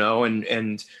actors, you know,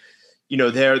 and you know,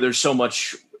 there's so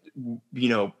much, you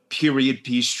know, period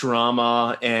piece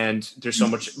drama, and there's so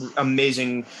much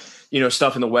amazing, you know,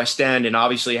 stuff in the West End, and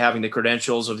obviously having the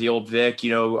credentials of the Old Vic, you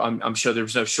know, I'm sure there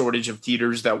was no shortage of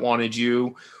theaters that wanted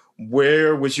you.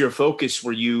 Where was your focus?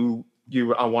 Were you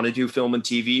I want to do film and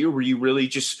TV, or were you really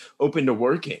just open to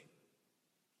working?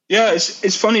 Yeah,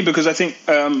 it's funny because I think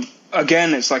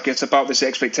again, it's about this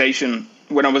expectation.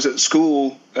 When I was at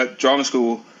school, at drama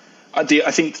school, I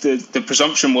think the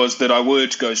presumption was that I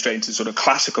would go straight into sort of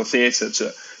classical theatre,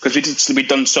 because we'd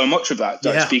done so much of that,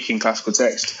 speaking classical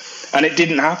text, and it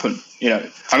didn't happen. You know,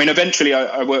 I mean, eventually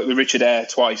I worked with Richard Eyre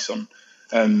twice on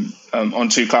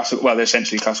two classical, well, they're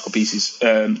essentially classical pieces,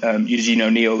 Eugene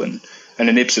O'Neill and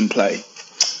an Ibsen play.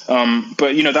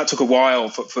 But you know, that took a while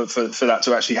for that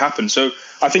to actually happen. So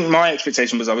I think my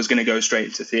expectation was I was going to go straight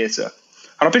into theatre,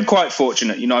 and I've been quite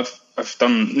fortunate. You know, I've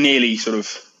done nearly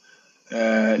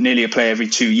a play every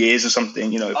 2 years or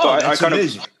something. You know, but that's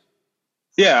amazing.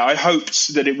 I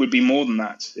hoped that it would be more than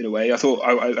that in a way. I thought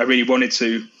I really wanted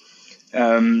to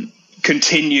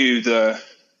continue the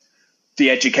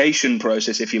education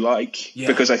process, if you like,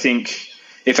 because I think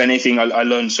if anything, I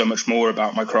learned so much more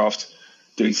about my craft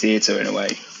doing theatre in a way.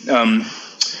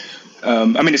 I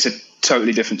mean, it's a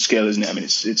totally different skill, isn't it? I mean,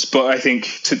 but I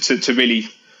think to really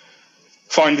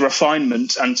find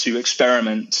refinement and to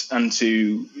experiment and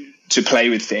to play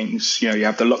with things, you know, you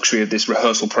have the luxury of this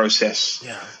rehearsal process.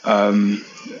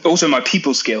 Also my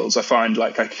people skills, I find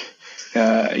like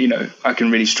you know, I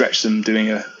can really stretch them doing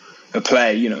a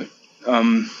play, you know.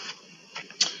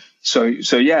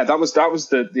 So yeah, that was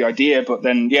the idea, but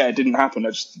then it didn't happen. I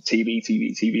just TV,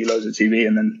 loads of TV,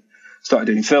 and then started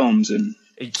doing films and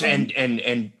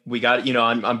we got, you know,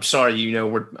 I'm sorry, you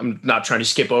know, I'm not trying to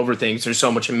skip over things. There's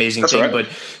so much amazing things, right. But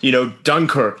you know,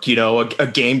 Dunkirk, you know, a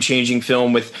game-changing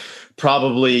film with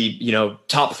probably, you know,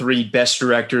 top 3 best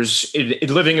directors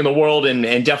living in the world,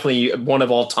 and definitely one of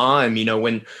all time. You know,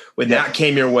 when that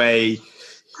came your way,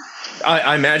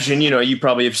 I imagine, you know, you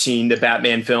probably have seen the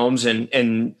Batman films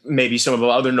and maybe some of the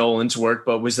other Nolan's work,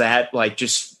 but was that like,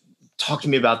 just talk to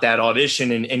me about that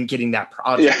audition and getting that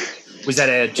project? Was that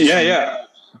a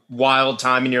wild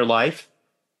time in your life?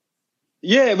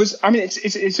 Yeah, it was. I mean,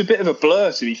 it's a bit of a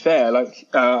blur, to be fair. Like,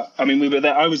 I mean, we were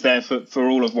there. I was there for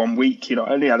all of 1 week. You know,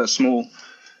 I only had a small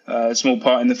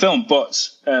part in the film, but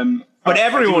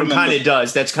everyone kind of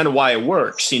does. That's kind of why it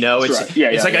works. You know,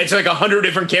 it's like 100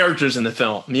 different characters in the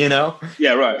film. You know.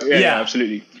 Yeah. Right. Yeah.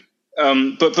 Absolutely.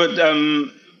 I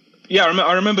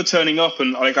remember turning up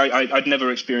and like I'd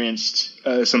never experienced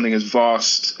something as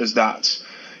vast as that.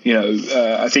 You know,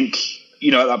 I think,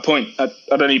 you know, at that point I'd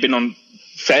only been on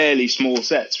fairly small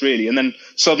sets really, and then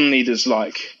suddenly there's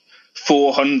like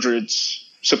 400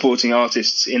 supporting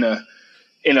artists in a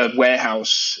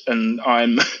warehouse, and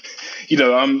I'm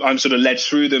sort of led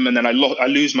through them, and then I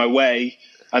lose my way,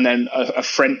 and then a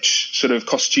French sort of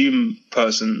costume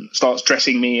person starts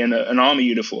dressing me in an army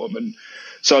uniform, and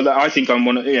so that I think I'm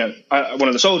one of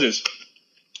the soldiers,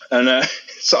 and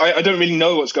so I don't really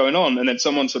know what's going on, and then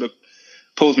someone sort of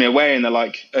pulls me away, and they're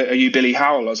like, "Are you Billy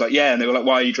Howell?" I was like, "Yeah," and they were like,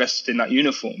 "Why are you dressed in that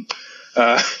uniform?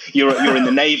 You're in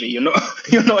the Navy. You're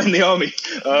not in the army."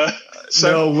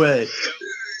 No way.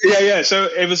 Yeah. So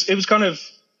it was kind of,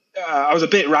 I was a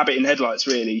bit rabbit in headlights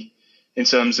really, in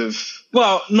terms of,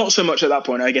 well, not so much at that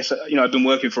point. I guess, you know, I've been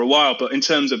working for a while, but in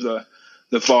terms of the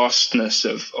vastness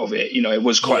of it, you know, it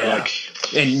was quite like,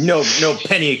 and no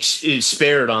penny is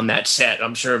spared on that set.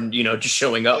 I'm sure, you know, just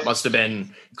showing up must have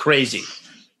been crazy.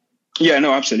 Yeah,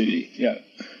 no, absolutely. Yeah.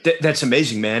 That's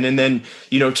amazing, man. And then,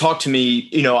 you know, talk to me,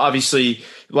 you know, obviously,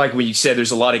 like when you said,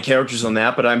 there's a lot of characters on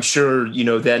that, but I'm sure, you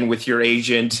know, then with your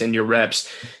agent and your reps,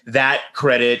 that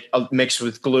credit mixed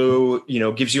with glue, you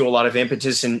know, gives you a lot of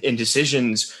impetus and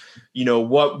decisions. You know,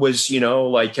 what was, you know,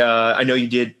 like, I know you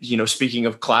did, you know, speaking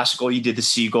of classical, you did The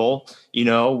Seagull, you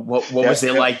know, what was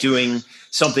it like doing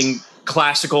something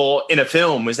classical in a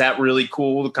film? Was that really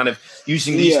cool, kind of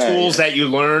using these tools that you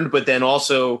learned, but then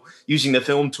also using the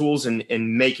film tools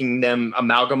and making them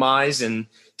amalgamize and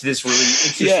to this really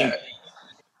interesting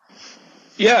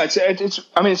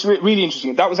it's really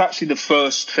interesting. That was actually the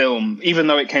first film, even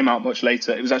though it came out much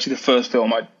later, it was actually the first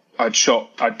film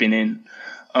I'd been in,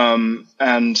 and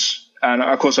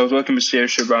of course I was working with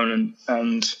Saoirse Ronan,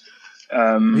 and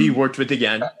who you worked with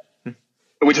again,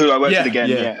 with who I worked with again.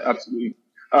 Yeah, absolutely.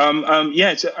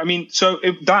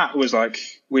 That was like,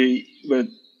 we were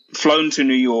flown to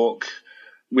New York.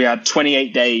 we had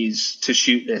 28 days to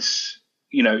shoot this,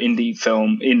 indie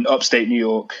film in upstate New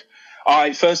York.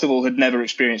 I, first of all, had never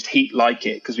experienced heat like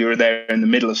it because we were there in the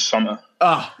middle of summer.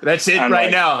 Oh, that's it and right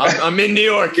now. I'm in New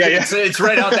York. Yeah. It's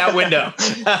right out that window.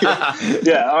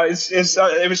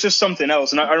 It was just something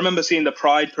else. And I remember seeing the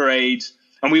Pride Parade,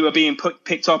 and we were being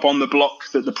picked up on the block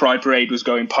that the Pride Parade was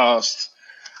going past.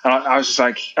 And I was just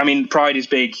like, I mean, Pride is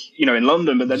big, in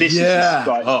London, but this is just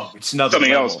like it's another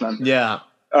something level. else, man. Yeah.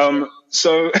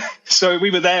 So we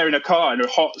were there in a car in a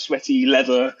hot, sweaty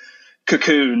leather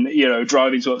cocoon,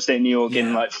 driving to upstate New York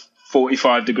in like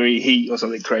 45-degree heat or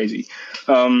something crazy.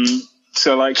 But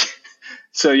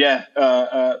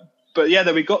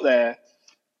then we got there,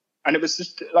 and it was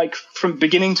just like from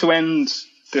beginning to end,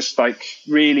 this like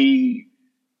really,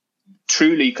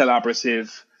 truly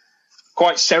collaborative,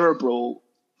 quite cerebral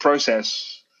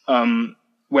process,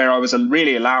 where I was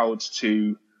really allowed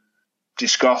to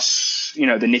discuss, the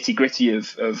nitty gritty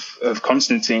of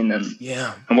Constantine and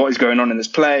what is going on in this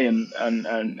play. And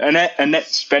Annette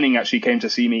Bening actually came to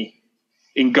see me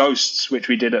in Ghosts, which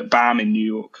we did at BAM in New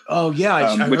York. Oh yeah.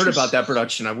 I heard about that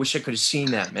production. I wish I could have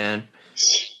seen that, man.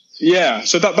 Yeah.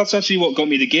 So that's actually what got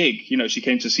me the gig. She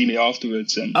came to see me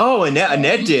afterwards. And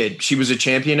Annette did. She was a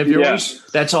champion of yours. Yeah.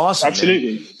 That's awesome.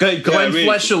 Absolutely. Man. Glenn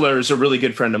Fleshler is a really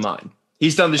good friend of mine.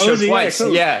 He's done the show twice.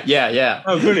 Cool. Yeah.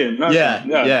 Oh, brilliant. Nice.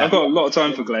 Yeah. I've got a lot of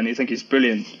time for Glenn. I think he's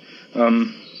brilliant.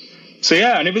 And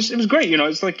it was great.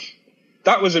 It's like,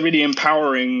 that was a really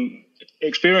empowering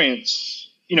experience,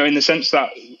 in the sense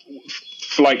that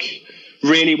like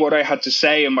really what I had to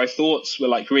say and my thoughts were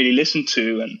like really listened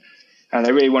to, and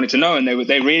they really wanted to know, and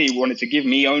they really wanted to give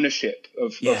me ownership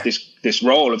of this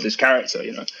role of this character,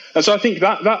 And so I think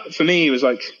that for me was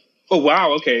like, oh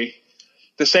wow, okay.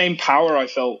 The same power I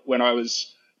felt when I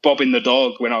was bobbing the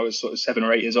dog when I was sort of 7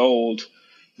 or 8 years old,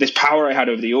 this power I had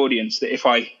over the audience, that if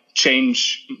I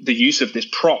change the use of this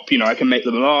prop, I can make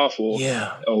them laugh or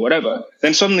whatever.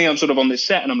 Then suddenly I'm sort of on this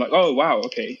set and I'm like, oh wow,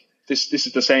 okay, this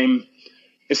is the same.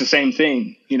 It's the same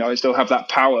thing. I still have that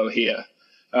power here.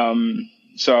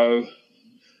 So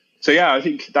yeah, I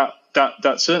think that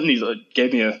certainly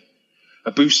gave me a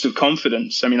boost of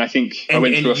confidence. I mean, I think I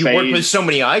went through a phase. And you worked with so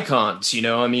many icons,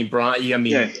 I mean, Brian,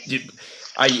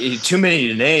 too many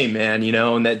to name, man,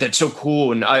 and that's so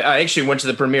cool. And I actually went to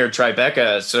the premiere of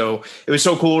Tribeca, so it was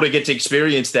so cool to get to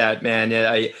experience that, man.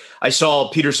 I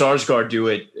saw Peter Sarsgaard do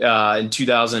it in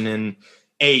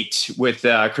 2008 with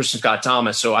Kristen Scott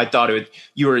Thomas. So I thought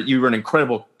you were an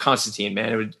incredible Constantine,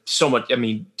 man. It was so much. I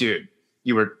mean, dude,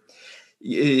 it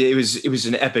was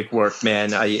an epic work, man.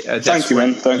 Thank you,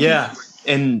 man. Thank you.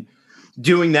 And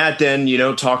doing that, then,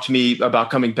 talk to me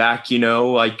about coming back,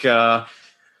 like, I'm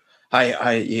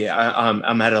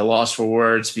at a loss for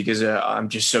words because I'm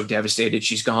just so devastated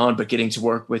she's gone, but getting to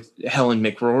work with Helen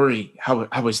McRory, how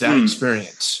was that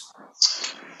experience?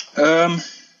 That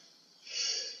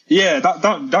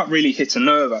really hit a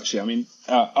nerve, actually. I mean,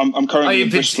 I'm currently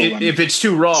in Bristol. If it's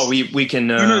too raw, we can.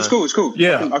 No, it's cool.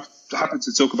 Yeah. I'm happy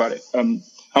to talk about it. I'm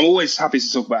always happy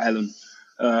to talk about Helen.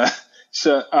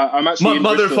 So I'm actually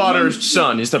Mother, Father,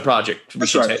 Son is the project.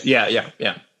 That's right. Yeah.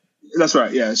 That's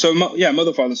right. Yeah. So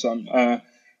Mother, Father, Son.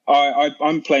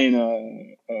 I'm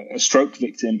playing a stroke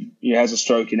victim. He has a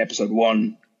stroke in episode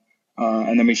 1,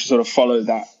 and then we should sort of follow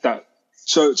that.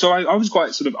 So I was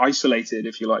quite sort of isolated,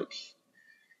 if you like.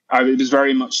 It was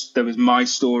very much, there was my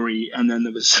story, and then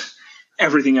there was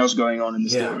everything else going on in the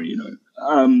story,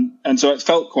 and so it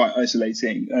felt quite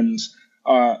isolating. And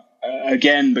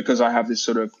again, because I have this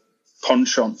sort of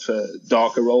penchant for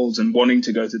darker roles and wanting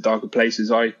to go to darker places,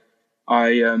 I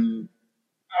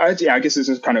guess it's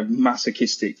a kind of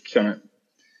masochistic kind of,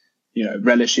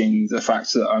 relishing the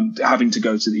fact that I'm having to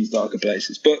go to these darker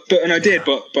places. But I did,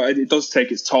 but it does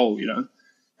take its toll,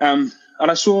 and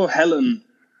I saw Helen,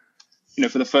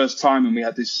 for the first time, and we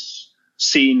had this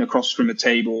scene across from a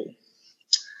table,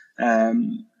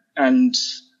 and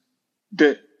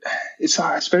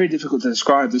it's very difficult to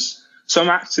describe. There's some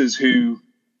actors who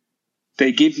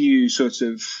they give you sort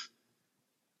of,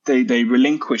 they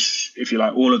relinquish, if you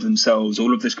like, all of themselves,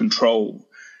 all of this control,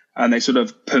 and they sort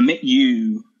of permit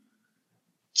you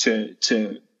to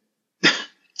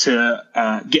get,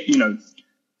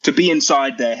 to be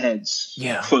inside their heads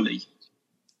fully.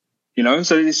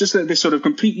 So it's just this sort of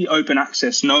completely open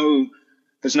access.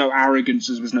 There's no arrogance.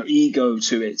 There was no ego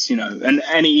to it, and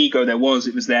any ego there was,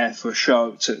 it was there for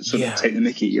show to sort of take the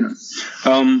mickey, and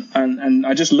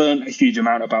I just learned a huge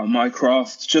amount about my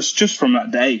craft just from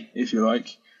that day, if you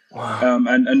like. Wow.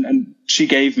 And she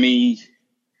gave me,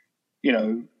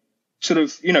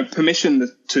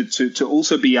 permission to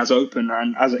also be as open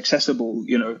and as accessible,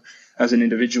 as an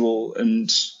individual.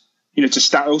 And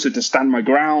to stand my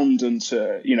ground and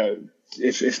to,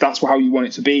 if that's how you want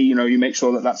it to be, you make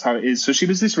sure that that's how it is. So she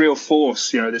was this real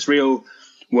force, this real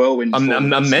whirlwind.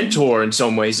 A mentor in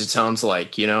some ways, it sounds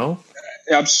like,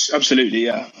 Absolutely,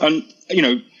 yeah. And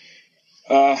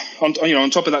on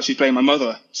top of that, she's playing my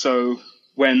mother. So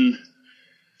when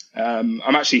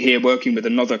I'm actually here working with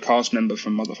another cast member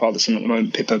from Mother, Father, Son at the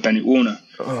moment, Pippa Bennett Warner.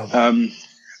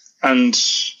 And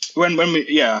when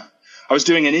I was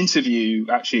doing an interview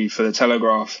actually for the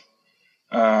Telegraph.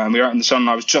 We were out in the sun, and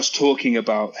I was just talking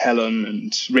about Helen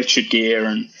and Richard Gere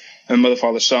and Mother,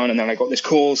 Father, Son, and then I got this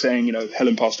call saying,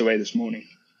 Helen passed away this morning.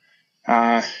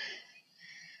 And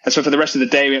so for the rest of the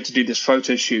day, we had to do this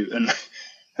photo shoot, and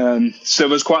so there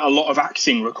was quite a lot of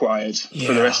acting required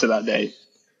for the rest of that day.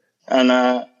 And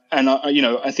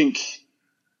I think,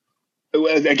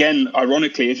 again,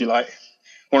 ironically, if you like,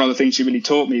 one of the things she really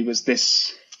taught me was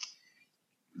this,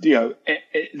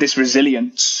 this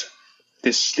resilience,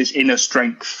 this inner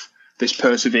strength, this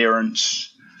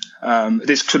perseverance,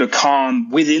 this sort of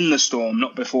calm within the storm,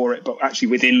 not before it, but actually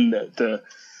within the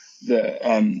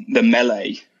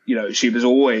melee. She was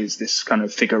always this kind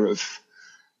of figure of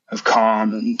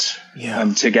calm and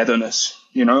togetherness.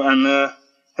 And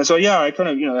so I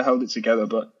kind of held it together,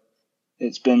 but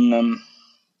it's been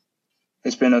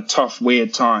a tough,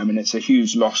 weird time, and it's a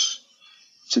huge loss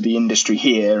to the industry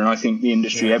here, and I think the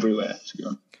industry everywhere, to be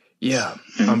honest. Yeah,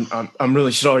 I'm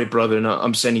really sorry, brother, and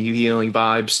I'm sending you healing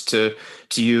vibes to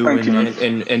you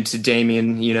and to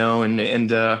Damien,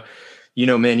 man,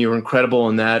 you were incredible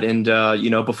in that. And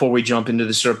before we jump into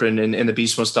the Serpent and the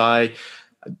Beast Must Die,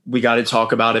 we got to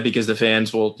talk about it because the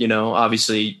fans will,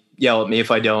 obviously yell at me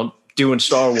if I don't. Doing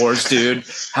Star Wars, dude,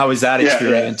 how was that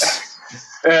experience?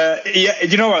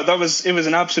 You know what? It was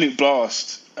an absolute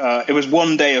blast. It was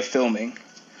one day of filming.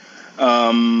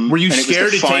 Were you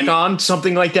scared to take on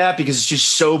something like that because it's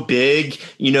just so big,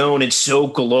 and it's so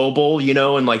global,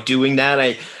 and like doing that,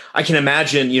 I can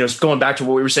imagine, going back to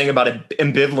what we were saying about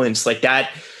ambivalence, like that,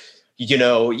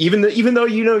 even though,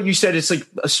 you said it's like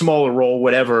a smaller role,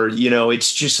 whatever,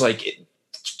 it's just like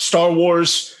Star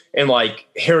Wars and like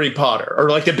Harry Potter are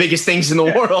like the biggest things in the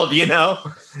world, Yeah.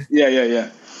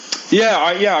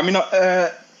 I mean,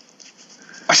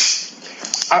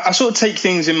 I sort of take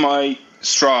things in my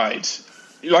stride.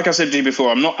 Like I said to you before,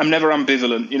 I'm never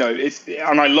ambivalent,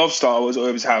 and I love Star Wars. I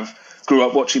always have. Grew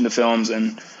up watching the films,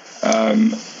 and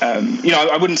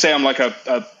I wouldn't say I'm like a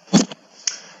I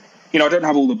don't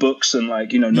have all the books and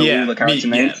like know all the character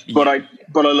names, but I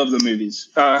love the movies,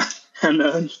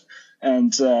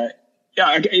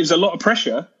 it was a lot of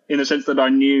pressure in the sense that I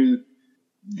knew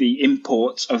the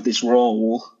import of this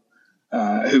role.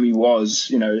 Who he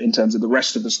was, in terms of the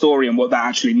rest of the story and what that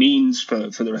actually means for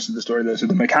the rest of the story,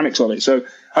 the mechanics of it. So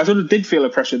I sort of did feel a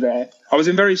pressure there. I was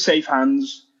in very safe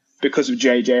hands because of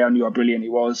JJ. I knew how brilliant he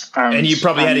was. And you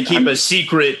probably had to keep a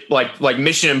secret, like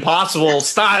Mission Impossible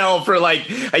style for like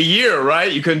a year,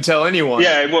 right? You couldn't tell anyone.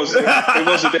 Yeah, it was a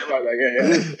bit like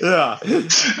that. Yeah.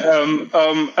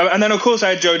 And then of course I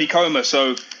had Jodie Comer.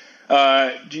 So,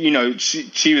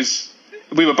 she was.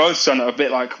 We were both sort of a bit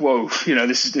like, whoa,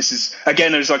 this is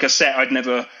again, it was like a set I'd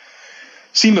never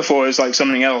seen before. It was like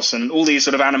something else, and all these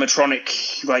sort of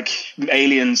animatronic like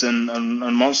aliens and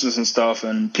monsters and stuff,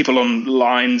 and people on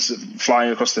lines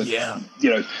flying across the,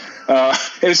 it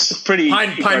was pretty.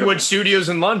 Pinewood Studios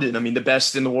in London. I mean, the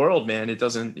best in the world, man. It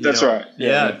doesn't. That's right.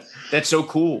 Yeah, that's so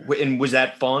cool. And was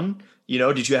that fun?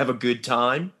 Did you have a good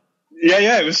time?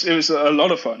 Yeah, it was a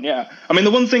lot of fun. Yeah, I mean,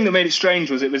 the one thing that made it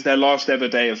strange was it was their last ever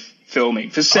day of filming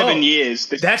for 7 years.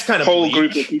 That's kind of whole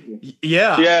bleak. group of people.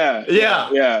 Yeah.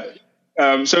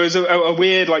 So it was a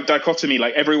weird like dichotomy.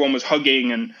 Like everyone was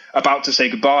hugging and about to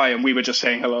say goodbye, and we were just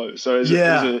saying hello. So it was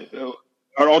an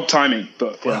odd timing,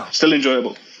 but still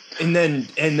enjoyable. And then,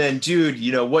 dude,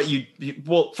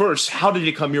 first, how did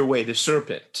it come your way? The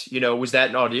Serpent, was that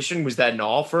an audition? Was that an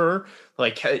offer?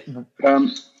 Like, it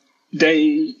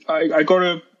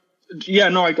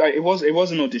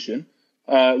was an audition.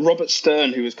 Robert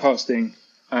Stern, who was casting,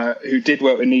 who did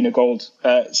work with Nina Gold,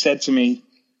 said to me,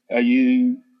 "Are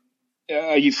you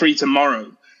free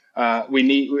tomorrow? We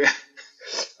need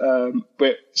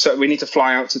to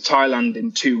fly out to Thailand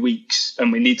in 2 weeks,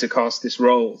 and we need to cast this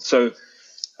role." So,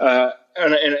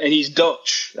 and he's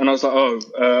Dutch, and I was like,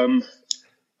 I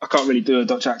can't really do a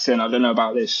Dutch accent. I don't know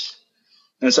about this.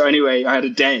 And so anyway, I had a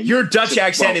day. Your Dutch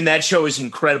accent in that show is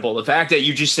incredible. The fact that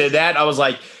you just said that, I was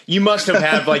like, you must have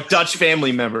had like Dutch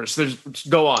family members.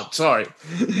 Go on. Sorry.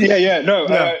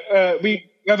 No. We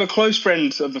have a close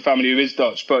friend of the family who is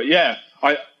Dutch, but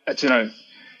I don't know.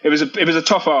 It was a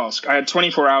tough ask. I had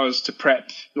 24 hours to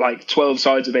prep like 12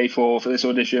 sides of A4 for this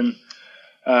audition.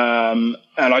 and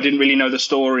I didn't really know the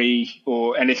story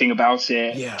or anything about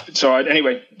it. Yeah. So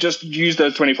anyway, just used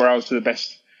those 24 hours to the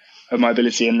best of my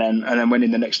ability, and then went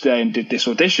in the next day and did this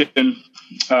audition.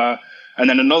 And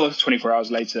then another 24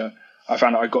 hours later, I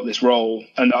found out I got this role,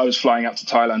 and I was flying out to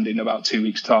Thailand in about 2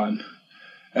 weeks' time.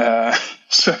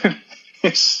 So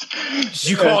it's. Did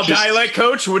you call a dialect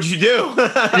coach? What'd you do?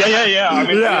 Yeah. I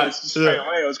mean, straight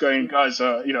away I was going, guys,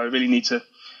 I really need to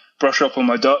brush up on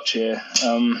my Dutch here.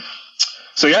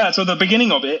 So the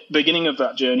beginning of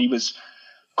that journey was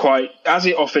quite, as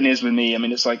it often is with me. I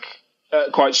mean, it's like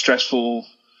quite stressful.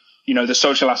 The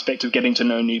social aspect of getting to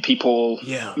know new people,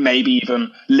 maybe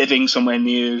even living somewhere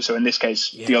new. So in this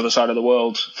case, the other side of the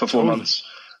world for 4 months.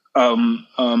 So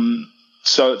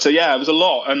it was a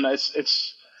lot, and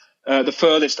it's the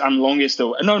furthest and longest,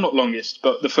 not longest,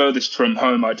 but the furthest from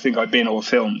home I think I'd been or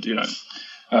filmed,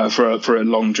 for a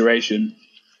long duration.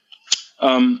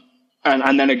 And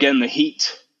then again, the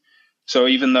heat. So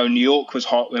even though New York was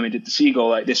hot when we did the Seagull,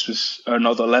 like this was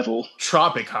another level.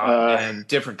 Tropic hot, and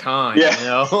different kind.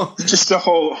 Yeah, just a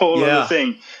whole other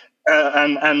thing.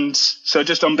 And so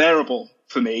just unbearable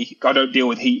for me. I don't deal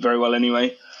with heat very well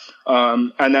anyway.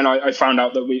 And then I found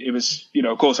out that it was,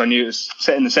 of course I knew it was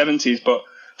set in the 70s, but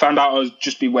found out I would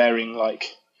just be wearing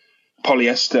like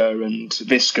polyester and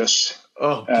viscose.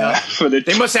 Oh, God.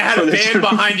 They must have had a band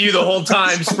behind you the whole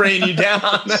time spraying you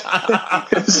down.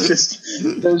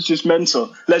 It was just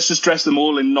mental. Let's just dress them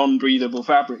all in non-breathable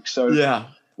fabrics. So yeah.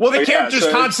 Well, the character's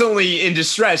constantly in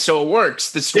distress, so it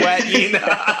works. The sweat.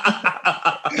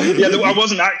 I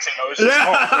wasn't acting. I was just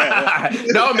hot. Yeah.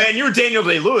 No, man, you were Daniel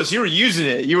Day-Lewis. You were using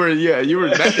it. You were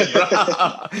method,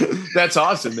 bro. That's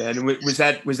awesome, man. Was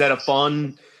that a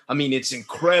fun? I mean, it's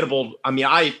incredible. I mean,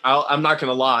 I'm not going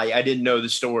to lie. I didn't know the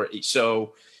story.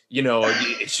 So,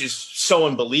 it's just so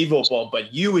unbelievable.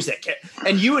 But you as that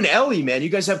and you and Ellie, man, you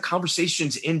guys have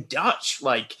conversations in Dutch.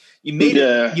 Like you made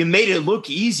it look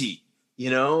easy,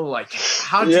 like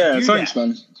how did you do thanks, that?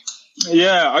 Man.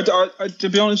 Yeah, I, to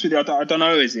be honest with you, I don't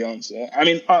know is the answer. I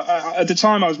mean, at the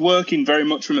time I was working very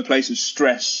much from a place of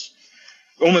stress,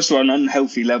 almost to an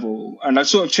unhealthy level. And I've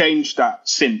sort of changed that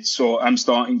since, or I'm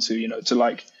starting to, to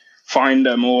like, find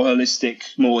a more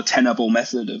holistic, more tenable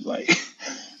method of like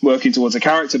working towards a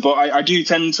character. But I do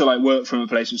tend to like work from a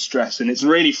place of stress, and it's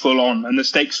really full on. And the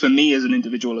stakes for me as an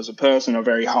individual, as a person, are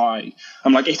very high.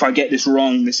 I'm like, if I get this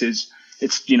wrong, it's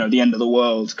the end of the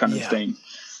world kind of thing.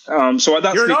 So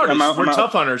that's You're an artist. We're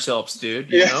tough on ourselves,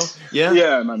 dude. You know?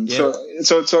 Yeah, man. Yeah.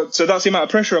 So that's the amount of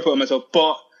pressure I put on myself.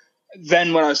 But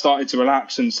then when I started to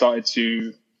relax and started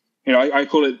to, I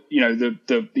call it,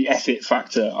 the effort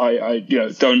factor. I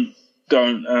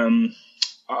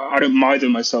don't mither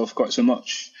myself quite so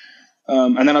much.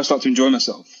 And then I start to enjoy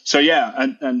myself. So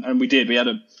and we did. We had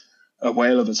a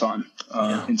whale of a time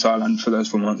in Thailand for those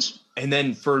 4 months. And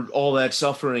then for all that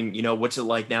suffering, what's it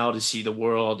like now to see the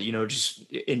world? Just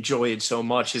enjoy it so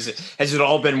much. Has it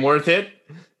all been worth it?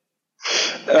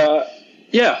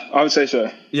 Yeah, I would say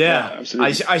so. Yeah,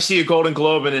 absolutely. I see a Golden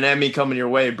Globe and an Emmy coming your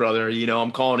way, brother.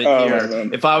 I'm calling it here.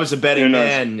 Man. If I was a betting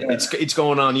man, it's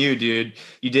going on you, dude.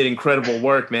 You did incredible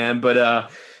work, man. But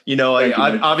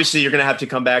obviously you're gonna have to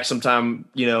come back sometime,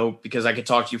 because I could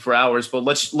talk to you for hours. But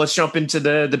let's jump into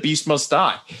the Beast Must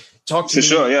Die. Talk to me.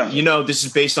 Sure, yeah. This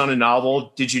is based on a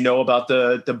novel. Did you know about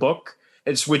the book?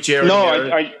 It's with Jared. No,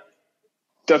 I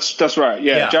that's right.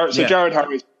 Yeah. Jared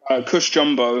Harris, Kush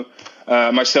Jumbo,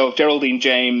 myself, Geraldine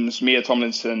James, Mia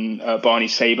Tomlinson, Barney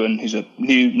Sabin, who's a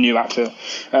new actor.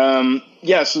 Dome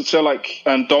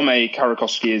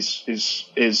Karakowski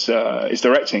is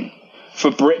directing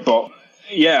for Britbot.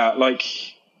 Yeah,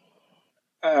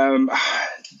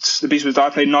 The Beast Must Die. I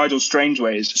played Nigel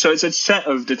Strangeways. So it's a set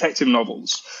of detective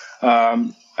novels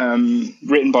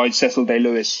written by Cecil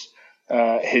Day-Lewis,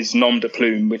 his nom de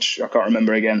plume, which I can't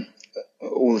remember again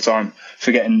all the time,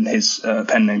 forgetting his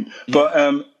pen name. But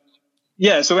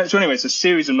so anyway, it's a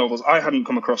series of novels. I hadn't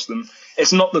come across them.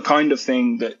 It's not the kind of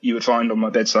thing that you would find on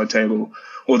my bedside table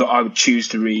or that I would choose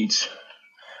to read.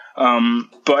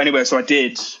 But anyway, so I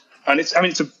did. And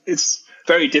it's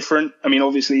very different. I mean,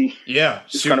 obviously,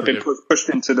 it's kind of been pushed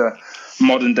into the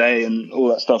modern day and all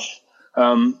that stuff.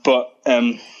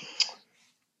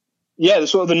 The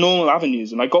sort of the normal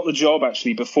avenues. And I got the job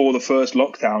actually before the first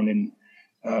lockdown in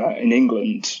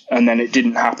England, and then it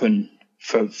didn't happen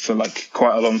for like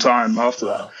quite a long time after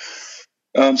that.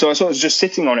 So I sort of was just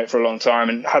sitting on it for a long time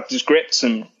and had the scripts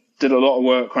and did a lot of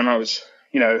work when I was,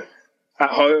 at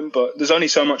home. But there's only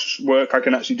so much work I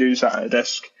can actually do sat at a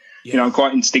desk. Yeah. I'm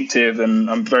quite instinctive, and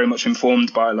I'm very much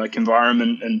informed by like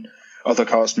environment and other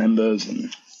cast members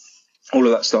and all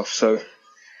of that stuff. So,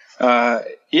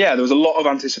 yeah, there was a lot of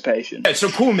anticipation. Yeah, so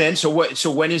cool, man. So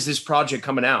when is this project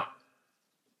coming out?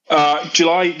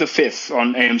 July the 5th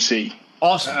on AMC.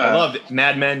 Awesome. I love it.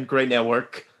 Mad Men, great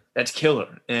network. That's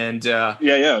killer. And yeah,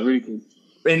 really cool.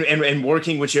 And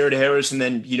working with Jared Harris, and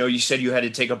then you said you had to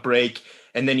take a break,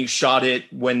 and then you shot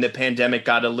it when the pandemic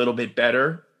got a little bit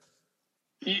better.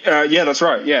 Yeah, that's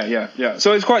right. Yeah.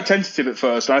 So it's quite tentative at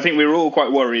first, and I think we were all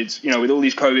quite worried, with all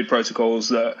these COVID protocols,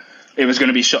 that it was going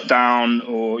to be shut down,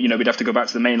 or we'd have to go back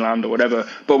to the mainland or whatever.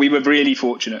 But we were really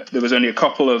fortunate. There was only a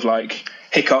couple of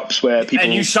hiccups where people.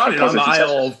 And you shot it on the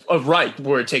Isle of Wight,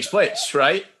 where it takes place,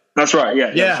 right? That's right.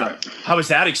 Yeah. That's right. How was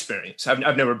that experience?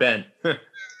 I've never been.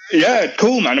 Yeah,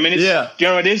 cool, man. I mean,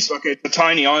 it is like a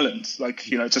tiny island.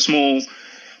 It's a small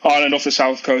island off the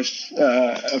south coast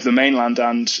of the mainland,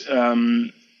 and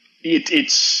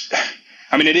it's.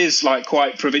 I mean, it is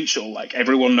quite provincial.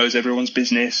 Everyone knows everyone's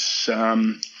business.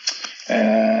 You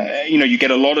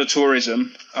get a lot of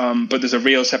tourism, but there's a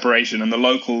real separation, and the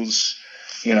locals,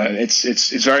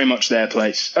 it's very much their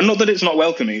place. And not that it's not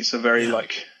welcoming; it's a very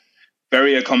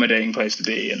very accommodating place to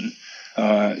be, and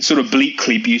sort of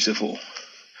bleakly beautiful.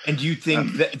 And do you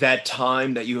think that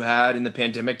time that you had in the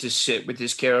pandemic to sit with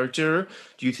this character,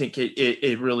 do you think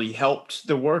it really helped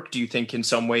the work? Do you think in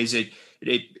some ways it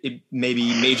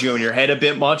maybe made you in your head a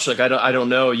bit much? I don't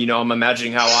know. I'm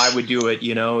imagining how I would do it.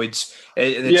 It's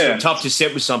so tough to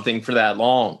sit with something for that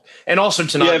long, and also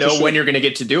to not know when you're going to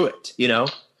get to do it. Yeah.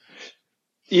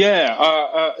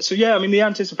 I mean, the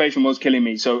anticipation was killing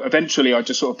me. So eventually, I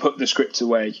just sort of put the script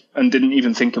away and didn't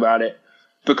even think about it.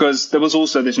 Because there was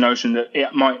also this notion that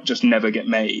it might just never get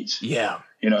made. Yeah.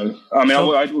 I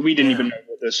mean, we didn't even know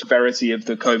what the severity of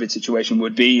the COVID situation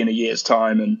would be in a year's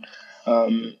time. And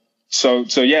so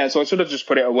I sort of just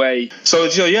put it away. So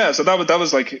that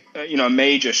was a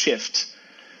major shift.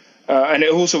 And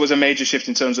it also was a major shift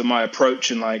in terms of my approach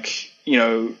and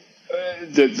the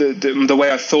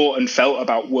way I thought and felt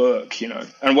about work,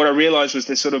 And what I realized was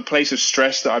this sort of place of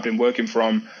stress that I've been working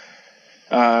from.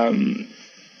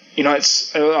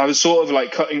 I was sort of I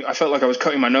felt like I was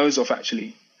cutting my nose off,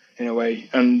 actually, in a way.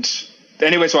 And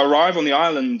anyway, so I arrive on the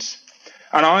island,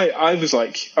 and I was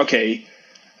like, okay,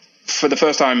 for the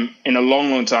first time in a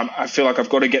long, long time, I feel like I've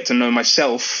got to get to know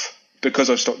myself because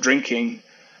I've stopped drinking,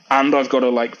 and I've got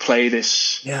to play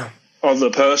this other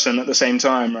person at the same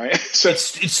time, right? So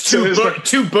it's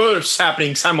two births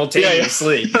happening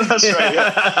simultaneously. Yeah. That's right.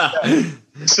 Yeah.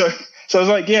 So I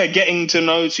was getting to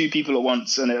know two people at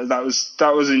once, and that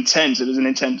was intense. It was an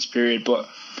intense period, but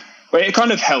it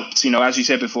kind of helped, as you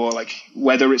said before,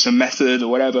 whether it's a method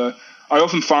or whatever. I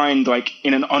often find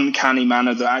in an uncanny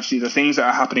manner that actually the things that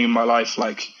are happening in my life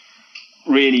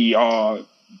really are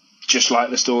just like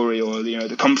the story, or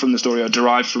that come from the story or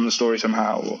derived from the story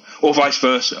somehow, or vice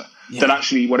versa. Yeah. That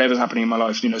actually whatever's happening in my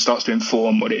life, starts to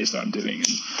inform what it is that I'm doing.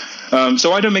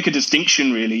 So I don't make a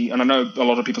distinction really, and I know a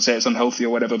lot of people say it's unhealthy or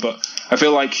whatever, but I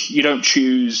feel like you don't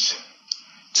choose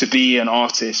to be an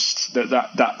artist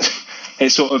that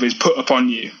it sort of is put upon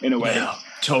you in a way. Yeah,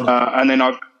 totally. And then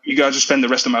you guys just spend the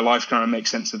rest of my life trying to make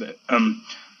sense of it.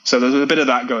 So there's a bit of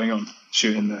that going on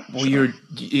shooting there. Well,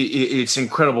 it's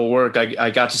incredible work.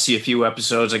 I got to see a few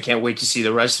episodes. I can't wait to see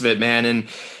the rest of it, man.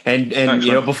 And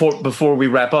before we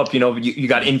wrap up, you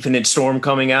got Infinite Storm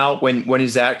coming out. When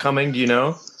is that coming? Do you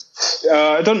know?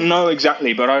 I don't know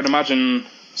exactly, but I'd imagine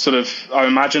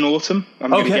autumn. I'm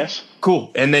going to guess.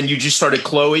 Cool. And then you just started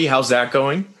Chloe. How's that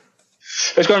going?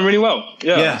 It's going really well.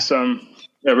 Yeah. It's,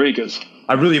 really good.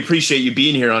 I really appreciate you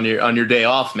being here on your day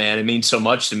off, man. It means so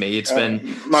much to me. It's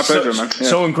been my pleasure, man. Yeah.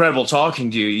 So incredible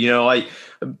talking to you.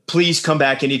 Please come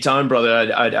back anytime,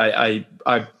 brother.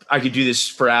 I could do this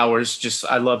for hours. Just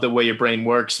I love the way your brain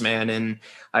works, man, and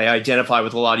I identify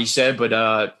with a lot he said. But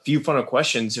a few final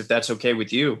questions, if that's okay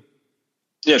with you.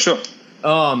 Yeah, sure.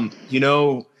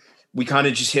 We kind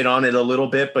of just hit on it a little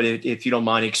bit, but if you don't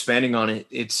mind expanding on it,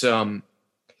 it's been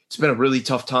a really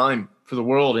tough time for the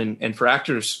world and for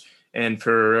actors. And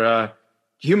for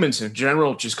humans in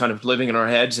general, just kind of living in our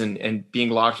heads and being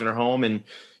locked in our home and,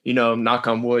 knock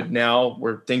on wood now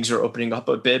where things are opening up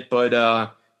a bit.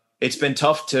 But it's been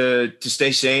tough to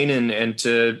stay sane and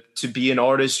to be an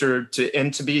artist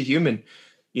to be a human.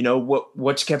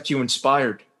 What's kept you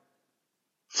inspired?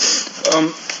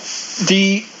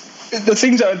 The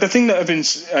thing that have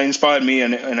inspired me,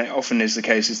 and it often is the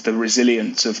case, is the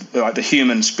resilience of the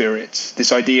human spirit.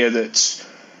 This idea that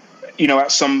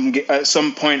at some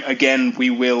point again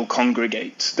we will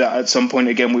congregate, that at some point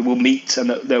again we will meet, and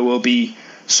that there will be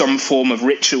some form of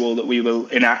ritual that we will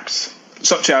enact,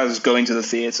 such as going to the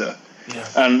theatre. Yeah.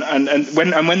 And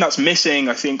when that's missing,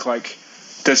 I think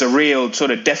there's a real sort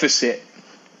of deficit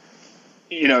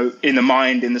in the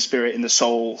mind, in the spirit, in the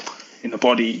soul, in the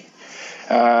body,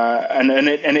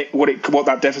 what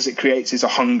that deficit creates is a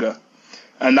hunger,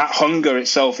 and that hunger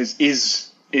itself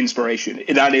is inspiration.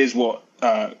 That is what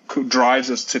drives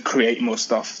us to create more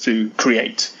stuff, to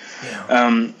create.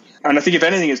 Yeah. And I think if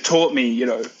anything has taught me,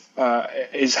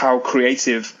 is how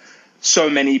creative so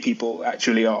many people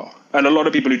actually are. And a lot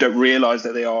of people who don't realize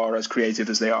that they are as creative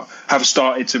as they are have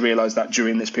started to realize that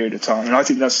during this period of time. And I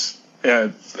think that's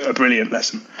a brilliant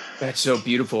lesson. That's so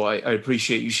beautiful. I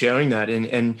appreciate you sharing that.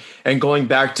 And going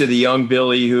back to the young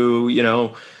Billy who,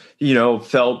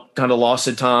 felt kind of lost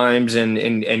at times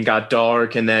and got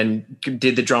dark, and then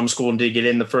did the drum school and did get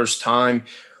in the first time.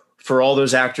 For all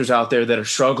those actors out there that are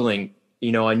struggling,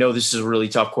 I know this is a really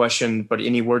tough question, but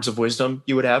any words of wisdom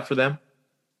you would have for them?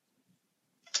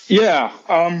 Yeah.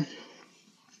 I've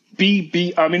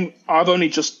only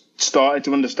just started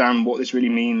to understand what this really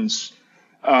means.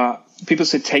 People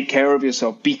say, take care of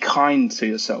yourself, be kind to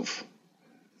yourself.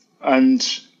 And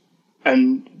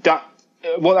that,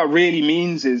 what that really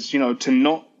means is, to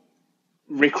not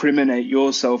recriminate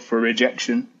yourself for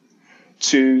rejection,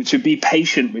 to be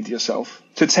patient with yourself,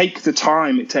 to take the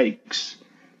time it takes.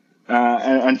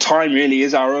 And time really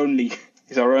is our only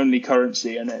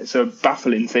currency, and it's a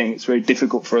baffling thing. It's very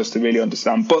difficult for us to really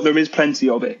understand, but there is plenty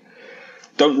of it.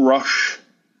 Don't rush,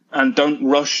 and don't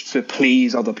rush to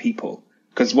please other people,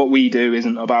 because what we do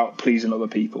isn't about pleasing other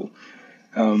people,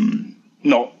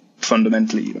 not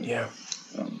fundamentally even. Yeah,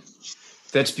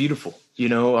 that's beautiful.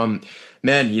 Man,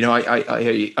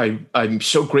 I'm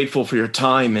so grateful for your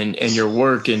time and your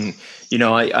work, and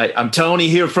I'm telling you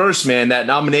here first, man, that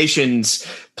nominations,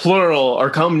 plural, are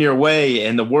coming your way,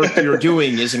 and the work that you're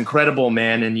doing is incredible,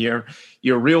 man. And you're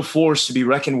a real force to be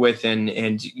reckoned with,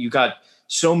 and you got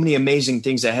so many amazing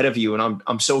things ahead of you, and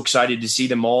I'm so excited to see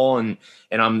them all. And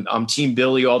I'm Team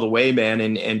Billy all the way, man.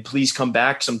 And please come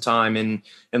back sometime and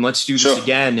let's do this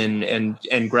again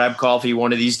and grab coffee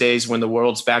one of these days when the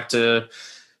world's back to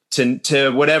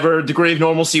whatever degree of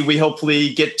normalcy we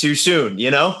hopefully get to soon,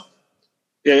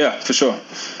 Yeah, for sure.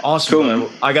 Awesome. Cool, man.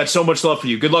 I got so much love for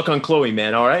you. Good luck on Chloe,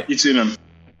 man. All right? You too, man.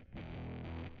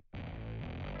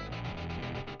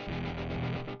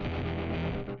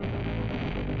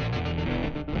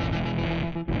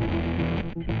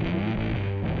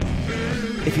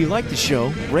 If you like the show,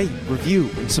 rate, review,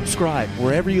 and subscribe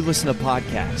wherever you listen to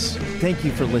podcasts. Thank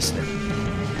you for listening.